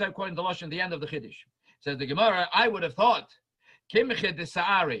 and I said quoting the Lashon at the end of the Chiddush. Says the Gemara, I would have thought, kimche de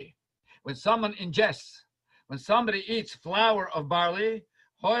sa'ari, when someone ingests, when somebody eats flour of barley,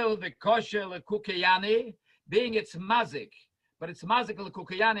 hoil the kosher lekukeyani, being it's mazik, but it's mazik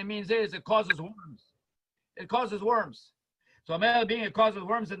lekukeyani means it causes worms. It causes worms. So being it causes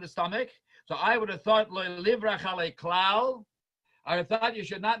worms in the stomach, so I would have thought lo livrach ale klal, I would have thought you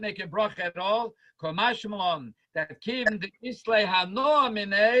should not make a brach at all, komashmalon, that even the islay hanoa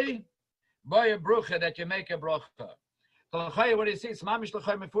minei boy a brucha that you make a bracha. So what do you see? It's mamish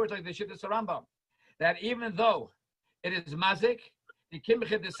l'chay mefurt like the Shittas Rambam that even though it is mazik, the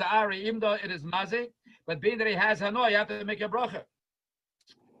kimche de sa'ari, even though it is mazik, but being that he has hanoa, you have to make a bracha.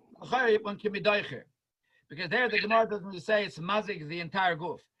 One can be doiche, because there the Gemara doesn't say it's mazik the entire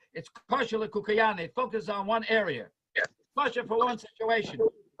goof. It's kosher lekukayane. It focuses on one area. It's kosher for one situation.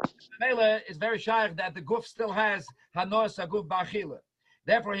 Mele is very shy that the goof still has hanos aguf ba'achila.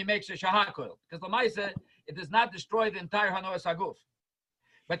 Therefore, he makes a shahakol because the ma'isa it does not destroy the entire hanos aguf.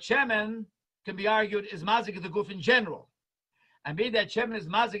 But shemen can be argued is mazik the goof in general, and being that shemen is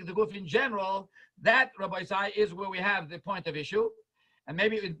mazik the goof in general, that Rabbi Zayis is where we have the point of issue, and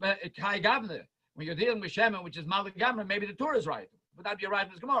maybe kai gavne when you're dealing with shemen, which is malik gavne, maybe the Torah is right, but that'd be right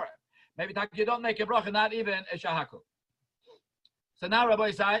in this Gemara. Maybe you don't make a bracha, not even a shahakol. So now, Rabbi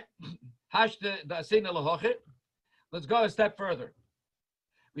Zayis, hash the asina lahochit. Let's go a step further.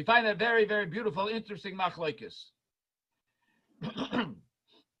 We find a very, very beautiful, interesting machlokes.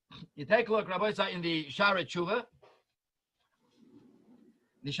 You take a look, Rabbi Zayis, in the Sharet Tshuva.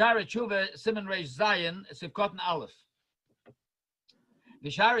 The Sharet Tshuva, Siman Reish Zayin, Sivkot Aleph. The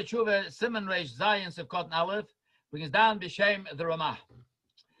Sharet Tshuva, Siman Reish Zayin, Sivkot Aleph, brings down B'Shem the Ramah.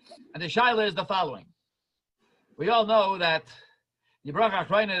 And the shaila is the following. We all know that the bracha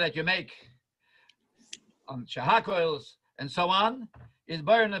achrona that you make on shahakoils and so on is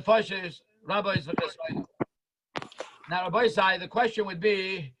bayir nefoshes rabbis v'chesroina. Now, Rabbi Zayis, the question would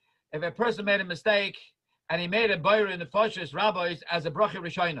be if a person made a mistake and he made a bayir nefoshes rabbis as a bracha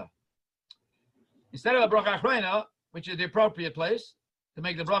rishona instead of a bracha achrona, which is the appropriate place to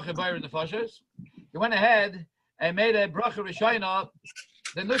make the bracha bayir nefoshes, he went ahead and made a bracha rishona,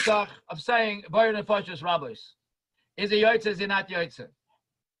 the nusach of saying bayir nefoshes rabbis. Is he yotze? Is he not yotze?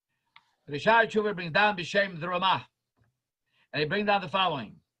 The Sharet Tshuva brings down B'Shem the Ramah, and he brings down the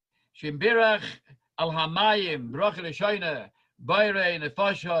following: Shimbirach al Hamayim Bracha Rishoina Bayre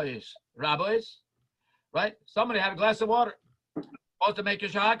Nefoshois Rabbis. Right? Somebody had a glass of water, supposed to make a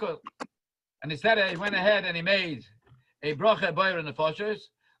shahakol, and instead he went ahead and he made a bracha Bayre Nefoshois.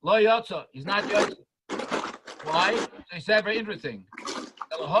 Lo yotze. He's not yotze. Why? So he said very interesting.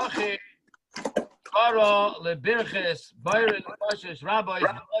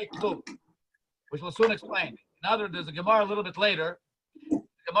 Which we'll soon explain. Now there's a Gemara a little bit later.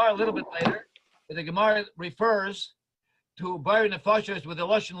 The Gemara refers to Bayir Nefashos with the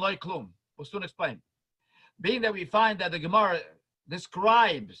Lashon Loy Klum. We'll soon explain. Being that we find that the Gemara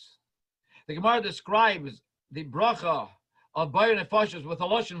describes the bracha of Bayir Nefashos with the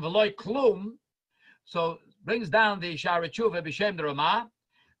Lashon V'Loy Klum, so brings down the Sharet Tshuva B'Shem the Ramah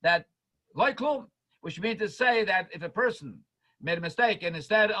that Loy Klum, which means to say that if a person made a mistake and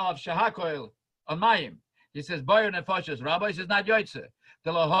instead of shahakoil on mayim, he says bayir nefashos rabbis, is not yotze.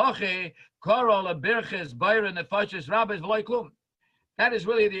 Telahochi korol abirches bayir nefashos rabbis v'loy klum. That is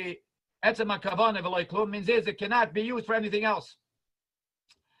really the etzem hakavana v'loy klum, means is it cannot be used for anything else.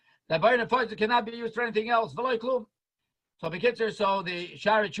 That bayir nefashos cannot be used for anything else v'loy klum. So Bekitzer, so the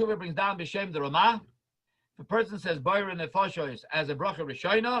Shari Tshuva brings down B'Shem the Ramah. If a person says Boyer Nefashos as a bracha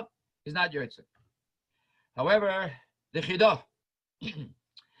Rishoina, he's not Yotze. However, the Chidah,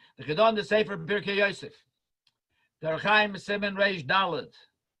 the Chidah in the Sefer Birkei Yosef, the Rechaim Shemen Reish Daled,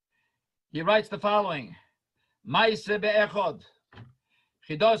 he writes the following: Maise be'echod.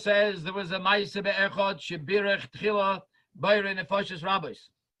 Chidah says there was a Maise be'echod shebirech tchila Boyer Nefashos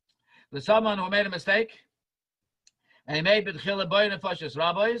rabbis. There's someone who made a mistake, and he made b'tchila Boyer Nefashos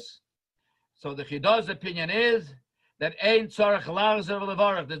rabbis. So the Chidah's opinion is that ein tzarech larzer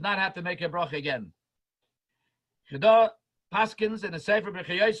v'levarach, does not have to make a bracha again. Chidah paskins in the Sefer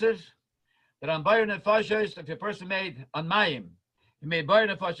Birkei Yosef that on Boyer Nefashos, if a person made on Mayim, he made Boyer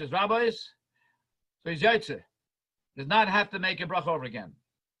Nefashos rabbis, so he's Yotze, does not have to make a bracha over again.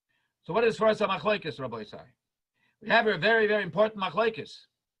 So what is for us a machlokes, Rabbi Isai? We have a very, very important machlokes.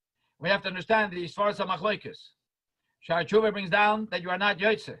 We have to understand the Sfaras HaMachlokes. Shar Tshuva brings down that you are not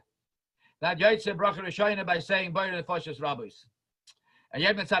Yotze. That Yotze bracha Rishoina by saying Boyer Nefashos rabbis. And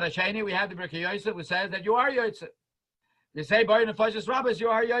yet Mitzad Hasheni, we have the Birkei Yosef who says that you are Yotze. You say Boyer Nefashos rabbis, you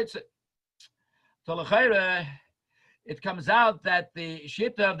are Yotze. So l'chayre, it comes out that the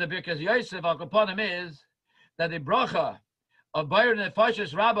shita of the Birkei Yosef al Kaponim is that the bracha of Boyer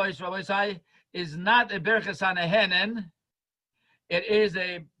Nefashos rabbis, Rabbi Isai, is not a Birchas HaNehenen. It is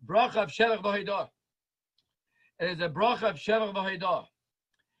a bracha of Shevach V'Hodah. It is a bracha of Shevach V'Hodah.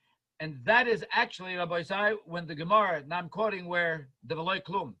 And that is actually, Rabbi Isai, when the Gemara, now I'm quoting where the V'loi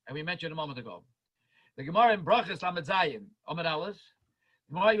Klum, and we mentioned a moment ago. The Gemara in Brachos Lamed Zayin, Amud Aleph,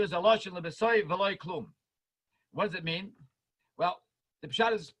 the Gemara uses a lashon lebesoi V'loi Klum. What does it mean? Well, the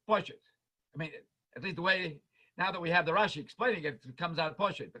Pshat is Poshet. I mean, at least the way, now that we have the Rashi explaining it, it comes out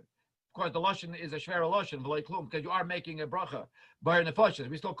Poshet. But of course, the lashon is a shvera lashon V'loi Klum, because you are making a bracha, Boyer Nefashos.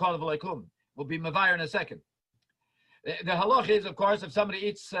 We still call it V'loi Klum. We'll be Mavayir in a second. The halach is, of course, if somebody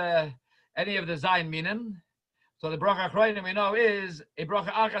eats any of the Zayin minim, so the bracha achronim we know is a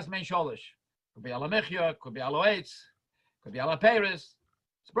bracha achas mein sholish. Could be ala mechya, could be ala eitz, could be ala peris.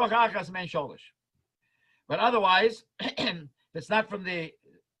 It's bracha achas mein sholish. But otherwise, it's not from the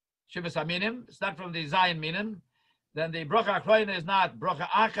shivas aminim, it's not from the Zayin minim, then the bracha achronim is not bracha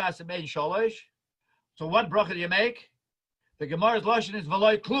achas mein sholish. So what bracha do you make? The Gemara's lashon is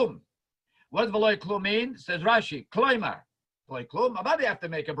v'loi klum. What does v'loi klum mean? Says Rashi, kloimar. V'loi klum, about you have to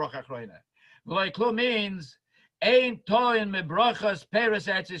make a bracha achroina. V'loi klum means, ein toin me brachas peres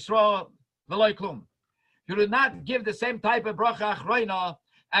Eretz Yisrael v'loi klum. You do not give the same type of bracha achroina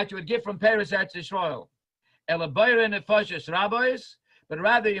as you would give from peres Eretz Yisrael. Ela boyer nefashos rabbis, but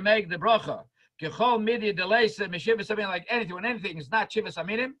rather you make the bracha. Kechol midi deleisa meshivas aminim, like anything, when anything is not shivas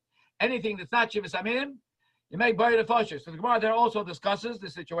aminim, anything that's not shivas aminim, you make boyer nefashos. So the Gemara there also discusses the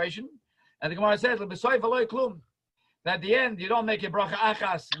situation. And the Gemara says, that at the end, you don't make a bracha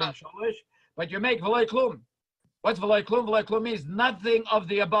achas ben sholish, but you make v'loi klum. What's v'loi klum? V'loi klum means nothing of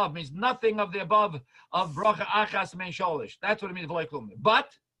the above, means nothing of the above of bracha achas ben sholish. That's what it means, v'loi klum.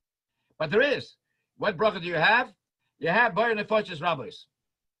 But there is. What bracha do you have? You have Boyer Nefashos rabbis.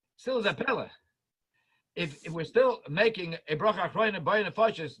 Still is a pella. If we're still making a bracha achroina Boyer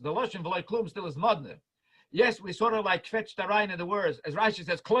Nefashos, the lashon v'loi klum still is modna. Yes, we sort of like fetch the rain in the words, as Rashi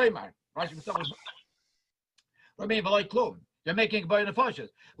says, kloimar. Rashi what I mean, v'loi klum. You're making Boyer Nefashos.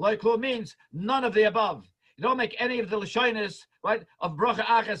 V'loi klum means none of the above. You don't make any of the lashonis, right, of bracha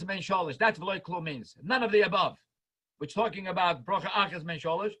achas ben sholish. That's v'loi klum means. None of the above. We're talking about bracha achas ben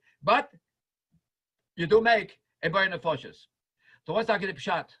sholish, but you do make a Boyer Nefashos. So what's that the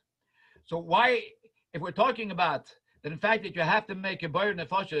pshat? So why, if we're talking about that, in fact, that you have to make a Boyer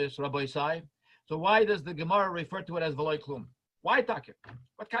Nefashos, Rabbi Isai, so why does the Gemara refer to it as v'loi klum? Why takir?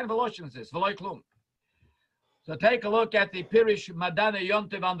 What kind of a lotion is this? V'loi klum. So take a look at the Pirish Madana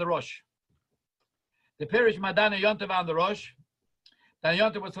Yontiv on the Rosh. The Pirish Madana Yontiv on the Rosh. Dan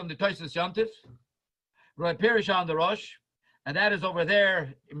Yontiv was from the Toises Yontiv. Roy Pirish on the Rosh. And that is over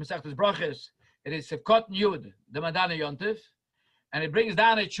there in Masechtas Brachos. It is Sefkot Yud, the Madana Yontiv. And it brings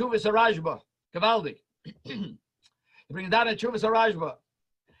down a Chuvas Arajba. Kavaldi. It brings down a Chuvas Arajba.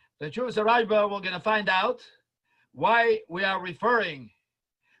 The Chuvas Arajba, we're going to find out why are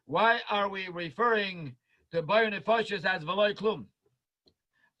we referring to Boyer Nefashos as v'loi klum.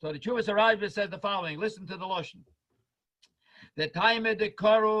 So the Chuvas Arajba says the following. Listen to the lashon. The time de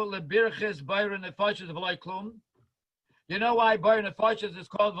karu lebirches Boyer Nefashos v'loi klum. You know why Boyer Nefashos is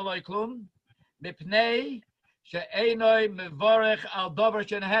called v'loi klum? Mipnei she'enoi mevorech al dover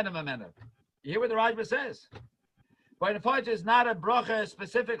shenehenem amenu. You hear what the Rajba says? Boyer Nefashos is not a bracha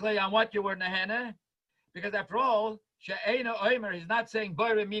specifically on what you were nehene, because after all, she'ena oimer, he's not saying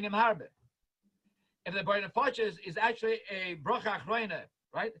boyer minim harbe. if the Bayer Nefashis is actually a bracha achroina,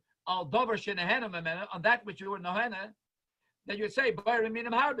 right? Al dover shenehena memena, on that which you were nohena, then you would say Bayer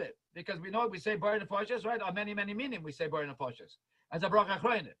minim harbe, because we say Bayer Nefashis, right? On many meaning we say Bayer Nefashis as a bracha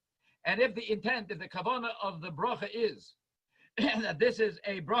achroina. And if the kavanah of the bracha is that this is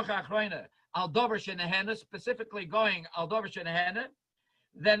a bracha achroina al dover shenehena, specifically going al dover shenehena,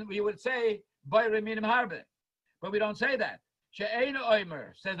 then we would say Bayer minim harbe, but we don't say that. She'eina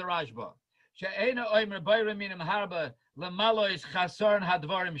oimer, says the Rashba. She'eina oimer Bayer minim harbe lemalois chasorn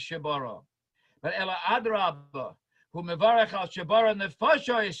hadvarim shebara. But ela adrabba, who mevarach al shebara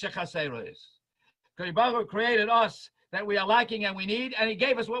nefasho is shechaseros. Because Baruch Hu created us that we are lacking and we need, and He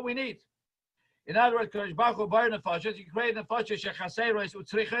gave us what we need. In other words, because Baruch Hu bar nefashos, He created nefashos shechaseros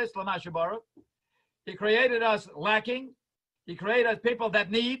utzriches lamash shebara. He created us lacking. He created us people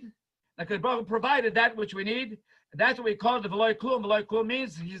that need. Because Baruch Hu provided that which we need. That's what we call the v'loy klum. V'loy klum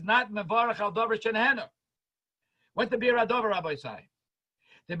means He's not mevarach al dover shenehena. What's the bir adover, Rabbi say?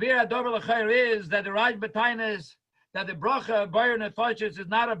 The bir adover l'chayr is that the Raj B'taina is that the bracha of Bayer Nefashis is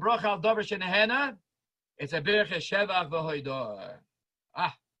not a bracha al dover shenehena. It's a bircha shevach v'hoidor.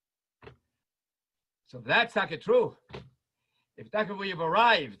 So that's not true. If that's we have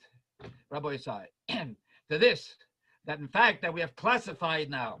arrived, Rabbi say, to this, that in fact that we have classified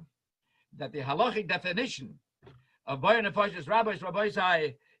now that the halachic definition of Bayer Nefashis Rabbi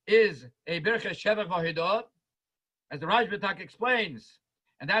say is a bircha shevach v'hoidor, as the Raj B'tak explains,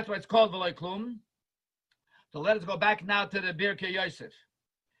 and that's why it's called v'loy klum. So let us go back now to the Birkei Yosef.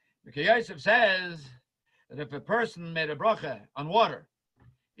 Birkei Yosef says that if a person made a bracha on water,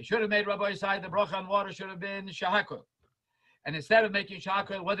 he should have made Rabbi Yisai, the bracha on water should have been shahakol. And instead of making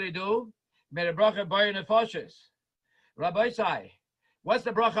shahakol, what did he do? He made a bracha Bayer Nefashis. Rabbi Yisai, what's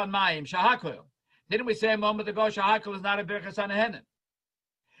the bracha on mayim? Shahakol. Didn't we say a moment ago shahakol is not a birchas hanehenin?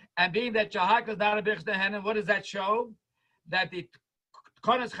 And being that shahakol is not a birchas hanehenin, what does that show? That the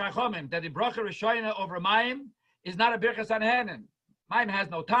Konas Chachomim, that the bracha Rishoyna over Mayim is not a birchas hanehenin. Mayim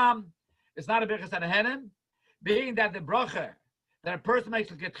has no tam. It's not a birchas hanehenin. Being that the bracha that a person makes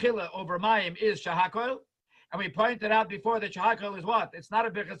like a tchila over Mayim is shahakol, and we pointed out before that shahakol is what? It's not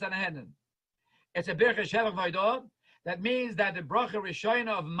a birchas hanehenin. It's a birchas shevach v'hoidor. That means that the bracha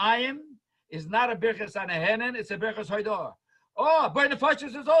Rishoyna of Mayim is not a birchas hanehenin. It's a birchas hoidor. Oh, Bayer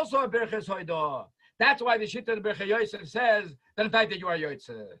Nefashis is also a birchas hoidor. That's why the Shita of the Birkei Yosef says that in fact that you are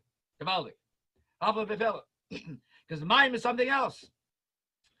Yotze. Gewaldig. Because Mayim is something else.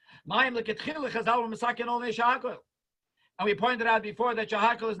 Mayim l'ketchila chazal v'mesakin only shahakol. And we pointed out before that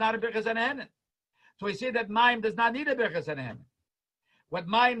shahakol is not a birchas hanehenin. So we see that Mayim does not need a birchas hanehenin. What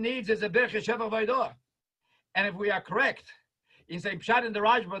Mayim needs is a birchas shevach v'hoidor. And if we are correct in saying Pshat in the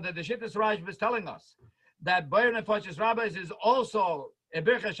Rashba that the Shittas Rashba is telling us that Bayer Nefashis Rabbis is also a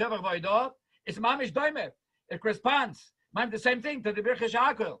birchas shevach v'hoidor, it's mamish doimer. It corresponds. The same thing to the bircha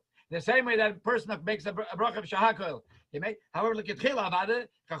shahakol. The same way that a person that makes a bracha of shahakol, he make. However, look at tchila avada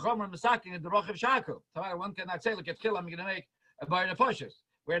chachom masaking in the bracha of shahakol. So one cannot say, look at tchila, I'm going to make a Bayer Nefashis.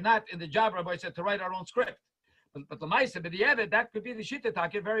 We're not in the job, Rabbi said, to write our own script. But the ma'aseh, but the evet, that could be the shita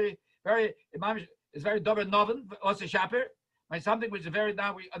take. Very it's very dober noven also shaper. Something which is very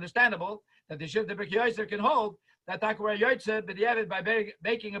now understandable that the shita the bircha Yosef can hold. That where Yotze b'diavad by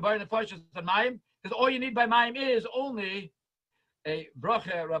making a Bayer Nefashis on Mayim, because all you need by Mayim is only a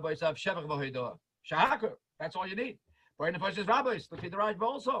bracha, Rabbi Sav Shevach v'hoidor. Shahakor, that's all you need. Bayer Nefashis Rabbis, look at the Rashba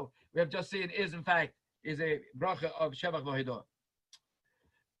also. We have just seen is in fact is a bracha of Shevach v'hoidor.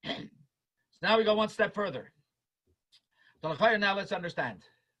 So now we go one step further. So now let's understand.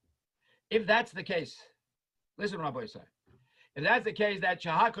 If that's the case, listen, Rabbi Sav. If that's the case, that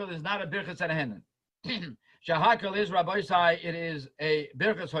Shahakor is not a birchas hanehenin. Shahakol is Rabbi Sai, it is a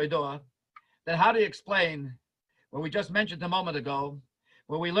birchas hoidor. Then how do you explain what we just mentioned a moment ago,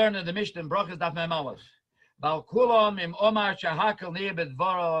 where we learned in the Mishnah Brachos Daf Mem Aleph, Bal kulam im omar shahakol niya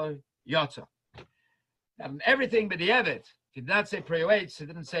b'dvaro yotza. And everything b'diavad, he did not say priyates, he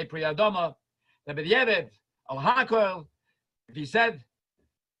didn't say priyadoma, that b'diavad al hakol, if he said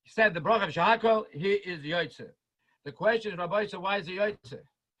the brach of shahakol, he is yotze. The question is, Rabbi Sai, why is he yotze?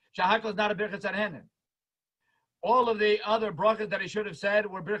 Shahakol is not a birchas hanehenin. All of the other brachas that he should have said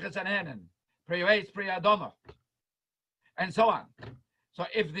were birchas hanehenin, priyates, priyadoma, and so on. So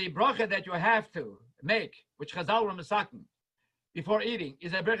if the bracha that you have to make, which chazal were masakin, before eating,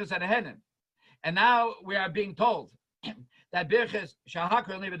 is a birchas hanehenin, and now we are being told that birchas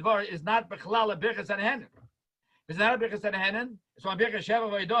shahakol nibedvar is not bechlal a birchas hanehenin. If it's not a birchas hanehenin, it's one birchas sheva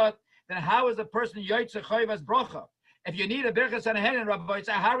v'idot, then how is a person yotze choyvas bracha? If you need a birchas hanehenin, Rabbi,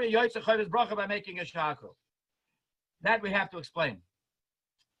 how are you yotze choyvas bracha by making a shahakol? That we have to explain.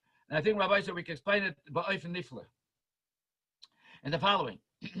 And I think Rabbi said we can explain it ba'ofen nifla. And the following.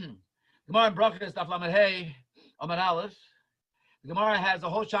 Gemara in Brachos, Daf Lamed Hey, Amud Aleph. The Gemara has a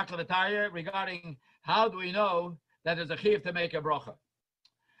whole shakla regarding how do we know that there's a chiyuv to make a bracha.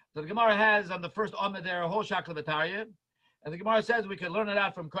 So the Gemara has on the first Amud there a whole shakla and the Gemara says we can learn it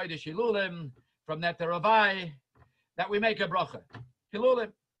out from Kodesh Hilulim, from Neter Ravai, that we make a bracha. Hilulim,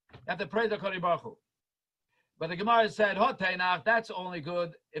 you have to praise the Kodesh Baruch Hu. But the Gemara said, Hoteinach, that's only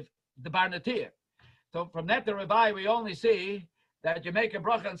good if the Bar Natiyah. So from Neter Ravai we only see that you make a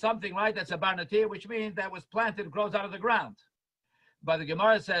bracha on something, right, that's a Bar Natiyah, which means that was planted, grows out of the ground. But the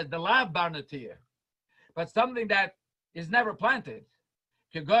Gemara says the lav Bar Natiyah, but something that is never planted.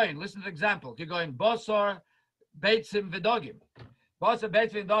 You're going, listen to the example. You're going, Bosor, Beitzim, Vidogim. Bosor,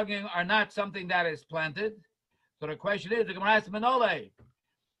 Beitzim, Vidogim are not something that is planted. So the question is, the Gemara asks Manole.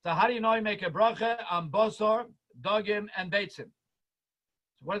 So how do you know you make a bracha on Bosor, Dogim, and Beitzim?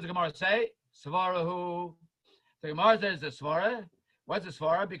 So what does the Gemara say? Svara who? The Gemara says the Svara. What's the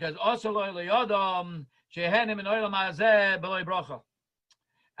Svara? Because also lo yodom shehenim in oilam hazeh beloy bracha.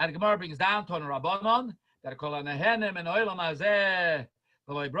 And the Gemara brings down to Rabbanon that kol nehenim in oilam hazeh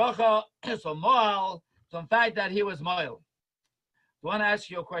beloy bracha. So moal, so in fact that he was moal. I want to ask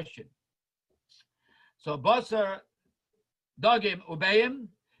you a question. So Bosor, Dogim, Ubeim.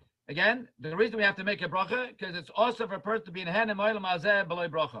 Again, the reason we have to make a bracha because it's also for a person to be in henim oilam hazeh beloy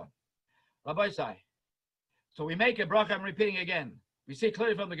bracha. Rabbi Sai. So we make a bracha. I'm repeating again. We see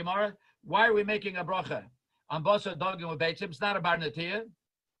clearly from the Gemara why are we making a bracha on Bosor, Dogim, Ubeitzim. It's not a Bar Natiyah.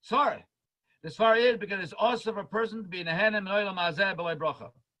 Sorry. The svara is because it's also for a person to be in a henim oilam hazeh beloy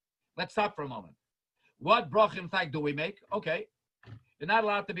bracha. Let's stop for a moment. What bracha in fact do we make? Okay. You're not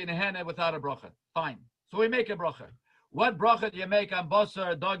allowed to be in a henim without a bracha. Fine. So we make a bracha. What bracha do you make on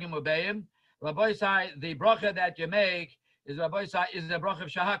Bosor, Dogim, Ubeim? Rabbi Sai, the bracha that you make is Rabbi Sai is the bracha of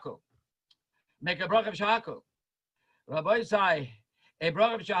Shahakol. Make a bracha of Shahakol. Rabbi Sai, a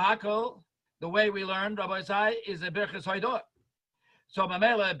bracha of Shahakol, the way we learned, Rabbi Sai, is a birchas hoidot. So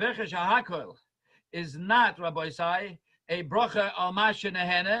Mamela, a birchas Shahakol is not, Rabbi Sai, a bracha al masha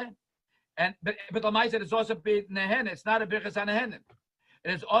nehene, and but Almai said it's also be nehene. It's not a birchas nehene.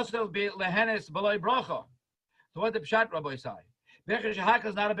 It is also be lehenes beloy bracha. So what the pshat, Rabbi Sai? Birchas Shahakol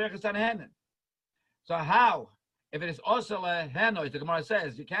is not a birchas nehene. So how? If it is also a hanoy, the Gemara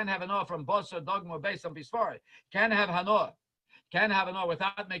says you can't have hanoah from Bosor, Dogim, or Beis on Bisfar. Can't have hanoah. Can't have hanoah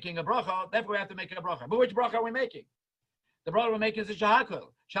without making a bracha. Therefore, we have to make a bracha. But which bracha are we making? The bracha we're making is a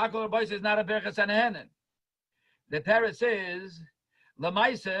shahakol. Shahakol Rabbi is not a berachas hanehenin. The teretz is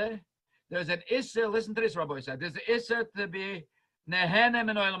lamaisa. There's an issa. Listen to this, Rabbi said. There's an issa to be nehenim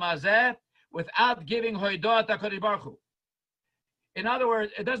in oilam hazeh without giving hoidot HaKadosh Baruch Hu. In other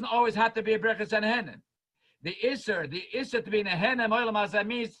words, it doesn't always have to be a berachas hanehenin. The Isser to be nehene moilam hazeh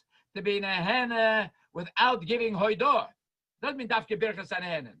means to be nehene without giving hoidor. Doesn't mean dafke birchas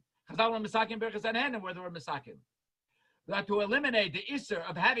hanehenin. Chazal were misakin birchas hanehenin where they were misakin. But to eliminate the Isser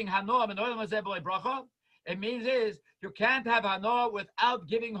of having hanoah and oilam hazeh b'lei bracha, it means is you can't have hanoah without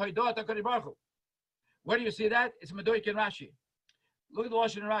giving hoidor to HaKadosh Baruch Hu. Where do you see that? It's meduik in Rashi. Look at the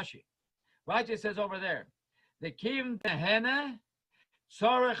lashon in Rashi. Rashi says over there, the kim nehene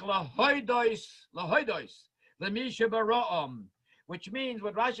sorech lahoidois. Which means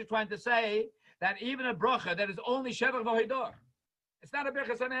what Rashi is trying to say, that even a bracha that is only shevach v'hoidor, it's not a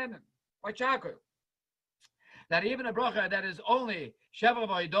birchas hanehenin, or chakul. That even a bracha that is only shevach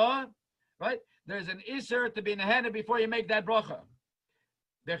v'hoidor, right? There's an iser to be nehene before you make that bracha.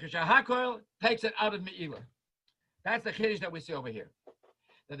 Birchas shahakol takes it out of me'ilah. That's the chiddush that we see over here.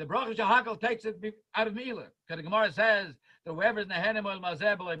 That the bracha shahakol takes it out of me'ilah. Because the Gemara says that whoever is nehene moel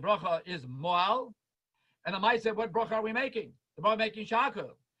mazeh b'lei bracha is moal. And the Mai said, what bracha are we making? The bracha making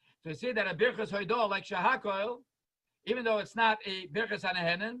shahakol. So you see that a birchas hoidor like shahakol, even though it's not a birchas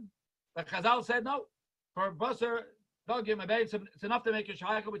hanehenin, but Chazal said no. For Bosor, Dogim, it's enough to make a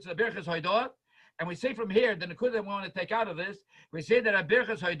shahakol, which is a birchas hoidor. And we see from here, the nekudah that we want to take out of this, we see that a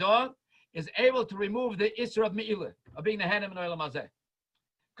birchas hoidor is able to remove the isra of me'ilah, of being the henem and oilam hazeh.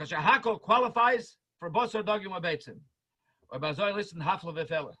 Because shahakol qualifies for Bosor, Dogim, or Beitzim. Or Bazoi, listen, hafla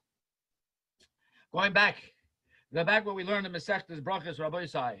v'fela. Going back, go back what we learned in Masechtas Brachos, Rabbi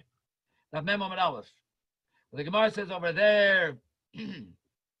Sai. Daf Mem Amud Aleph. The Gemara says over there, the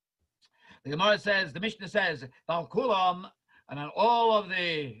Gemara says, the Mishnah says, Val Kulam, and on all of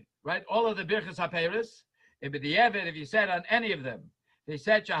the Birchas HaPeiros, if you said on any of them, they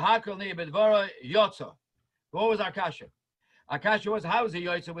said, Shahakol ni b'dvara yotza. What was our kasha? Our kasha was, how is he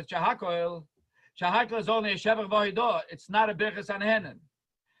yotza with Shahakol? Shahakol is only a shevach v'hoidor. It's not a Birchas hanehenin.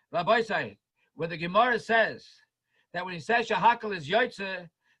 Rabbi Sai, where the Gemara says that when he says Shahakol is Yotze,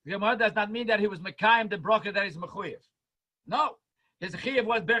 The Gemara does not mean that he was Mekayim the bracha that is Mechuyev. No, his Chiyev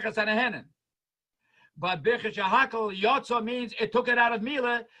was Birchas Hanehenen. But Birchas Shahakal Yotzo means it took it out of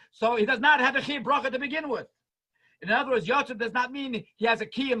Mila, so he does not have a Chiyev bracha to begin with. In other words, Yotzo does not mean he has a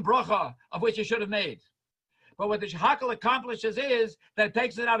Kiyim bracha of which he should have made. But what the Shahakal accomplishes is that it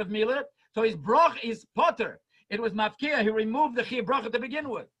takes it out of Mila, so his bracha is potter. It was Mafkia, he removed the Chiyev bracha to begin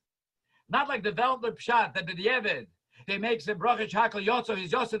with. Not like the Velder Pshat that the Yevid, he makes the bracha Shahakal Yotzo,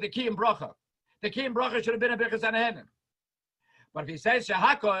 he's just the Kiyim bracha. The Kiyim bracha should have been a Birchas Hanehenen. But if he says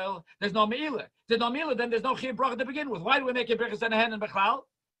Shahakol, there's no Me'ilah. There's no Me'ilah, then there's no Chiyuv bracha to begin with. Why do we make a Birchas Hanehenen Bechlal?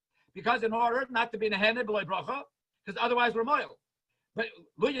 Because in order not to be Nehenen below bracha, because otherwise we're moil. But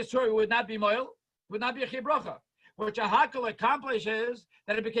Lu Yisur would not be moil, would not be a Chiyuv bracha. What Shahakol accomplishes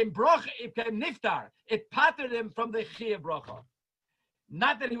that it became bracha, it became niftar. It pattered him from the Chiyuv bracha.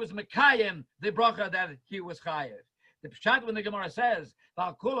 Not that he was Mekayim, the bracha that he was Chayiv. The Pshat when the Gemara says,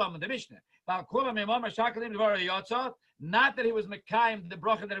 Bal Kulam, the Mishnah, Bal Kulam Imam Shakalim Dvar Yotzah, not that he was Mekayim, the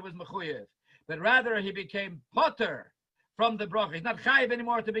bracha that it was Mechuyev, but rather he became potter from the bracha. He's not Chayiv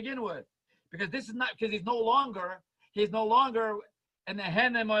anymore to begin with, because this is not because he's no longer in the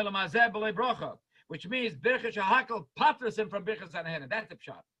Henem Olam Hazeh B'lei bracha, which means Birchas Shahakal patters him from Birchas Hanehenen. That's the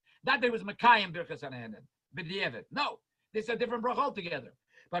pshat. Not that he was Mekayim Birchas Hanehenen, b'di'evet. No, this is a different bracha altogether.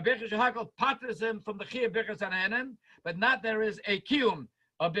 But Birchas Shahakal patters him from the Chiyuv Birchas Hanehenen, but not there is a kiyum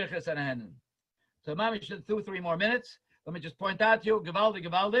of Birchas Hanehenen. So Mami should do 3 more minutes. Let me just point out to you,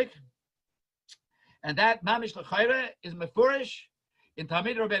 Gevaldik. And that Mamish L'chayre is Mefurish in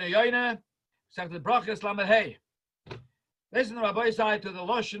Talmid Rabbeinu Yoina, Sagt the Brachos Lamed Hey. Listen to Rabbi side to the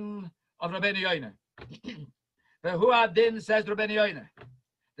Loshen of Rabbeinu Yoina. Vehu Adin says Rabbeinu Yoina.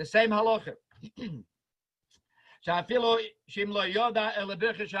 The same halacha. Sha'afilu shim lo yoda el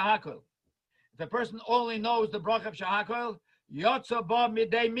birchas shahakol. If a person only knows the bracha of shahakol, yotza ba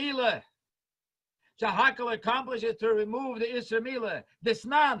midei mila. Shahakal accomplishes to remove the Isra Mila, the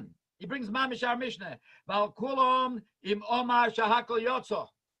Snan. He brings Mamish our Mishnah. Val Kulom im Omar Shahakal Yotzo.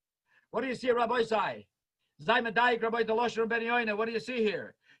 What do you see, Rabbi Sai? Zay Medayik Rabbi Delosh Rabbeinu Yoina. What do you see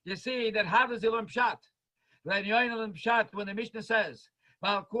here? You see that how does he learn Pshat? Rabbeinu Yoina learn Pshat when the Mishnah says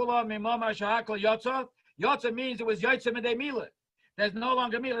Val Kulom im Omar Shahakal Yotzo. Yotzo means it was Yotzo Medei Mila. There's no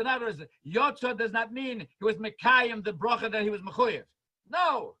longer Mila. In other words, Yotzo does not mean he was Mekayim the bracha that he was Mechuyev.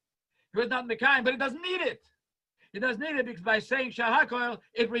 No. He was not Mekayim, but he doesn't need it. He doesn't need it because by saying Shahakol,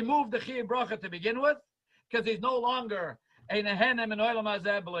 it removed the Chiyuv bracha to begin with, because he's no longer a Nehenem in Olam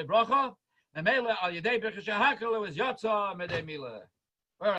Hazeh B'lei bracha. And Mele al Yedei Birchas Shahakol, it was Yotza Medei Milah.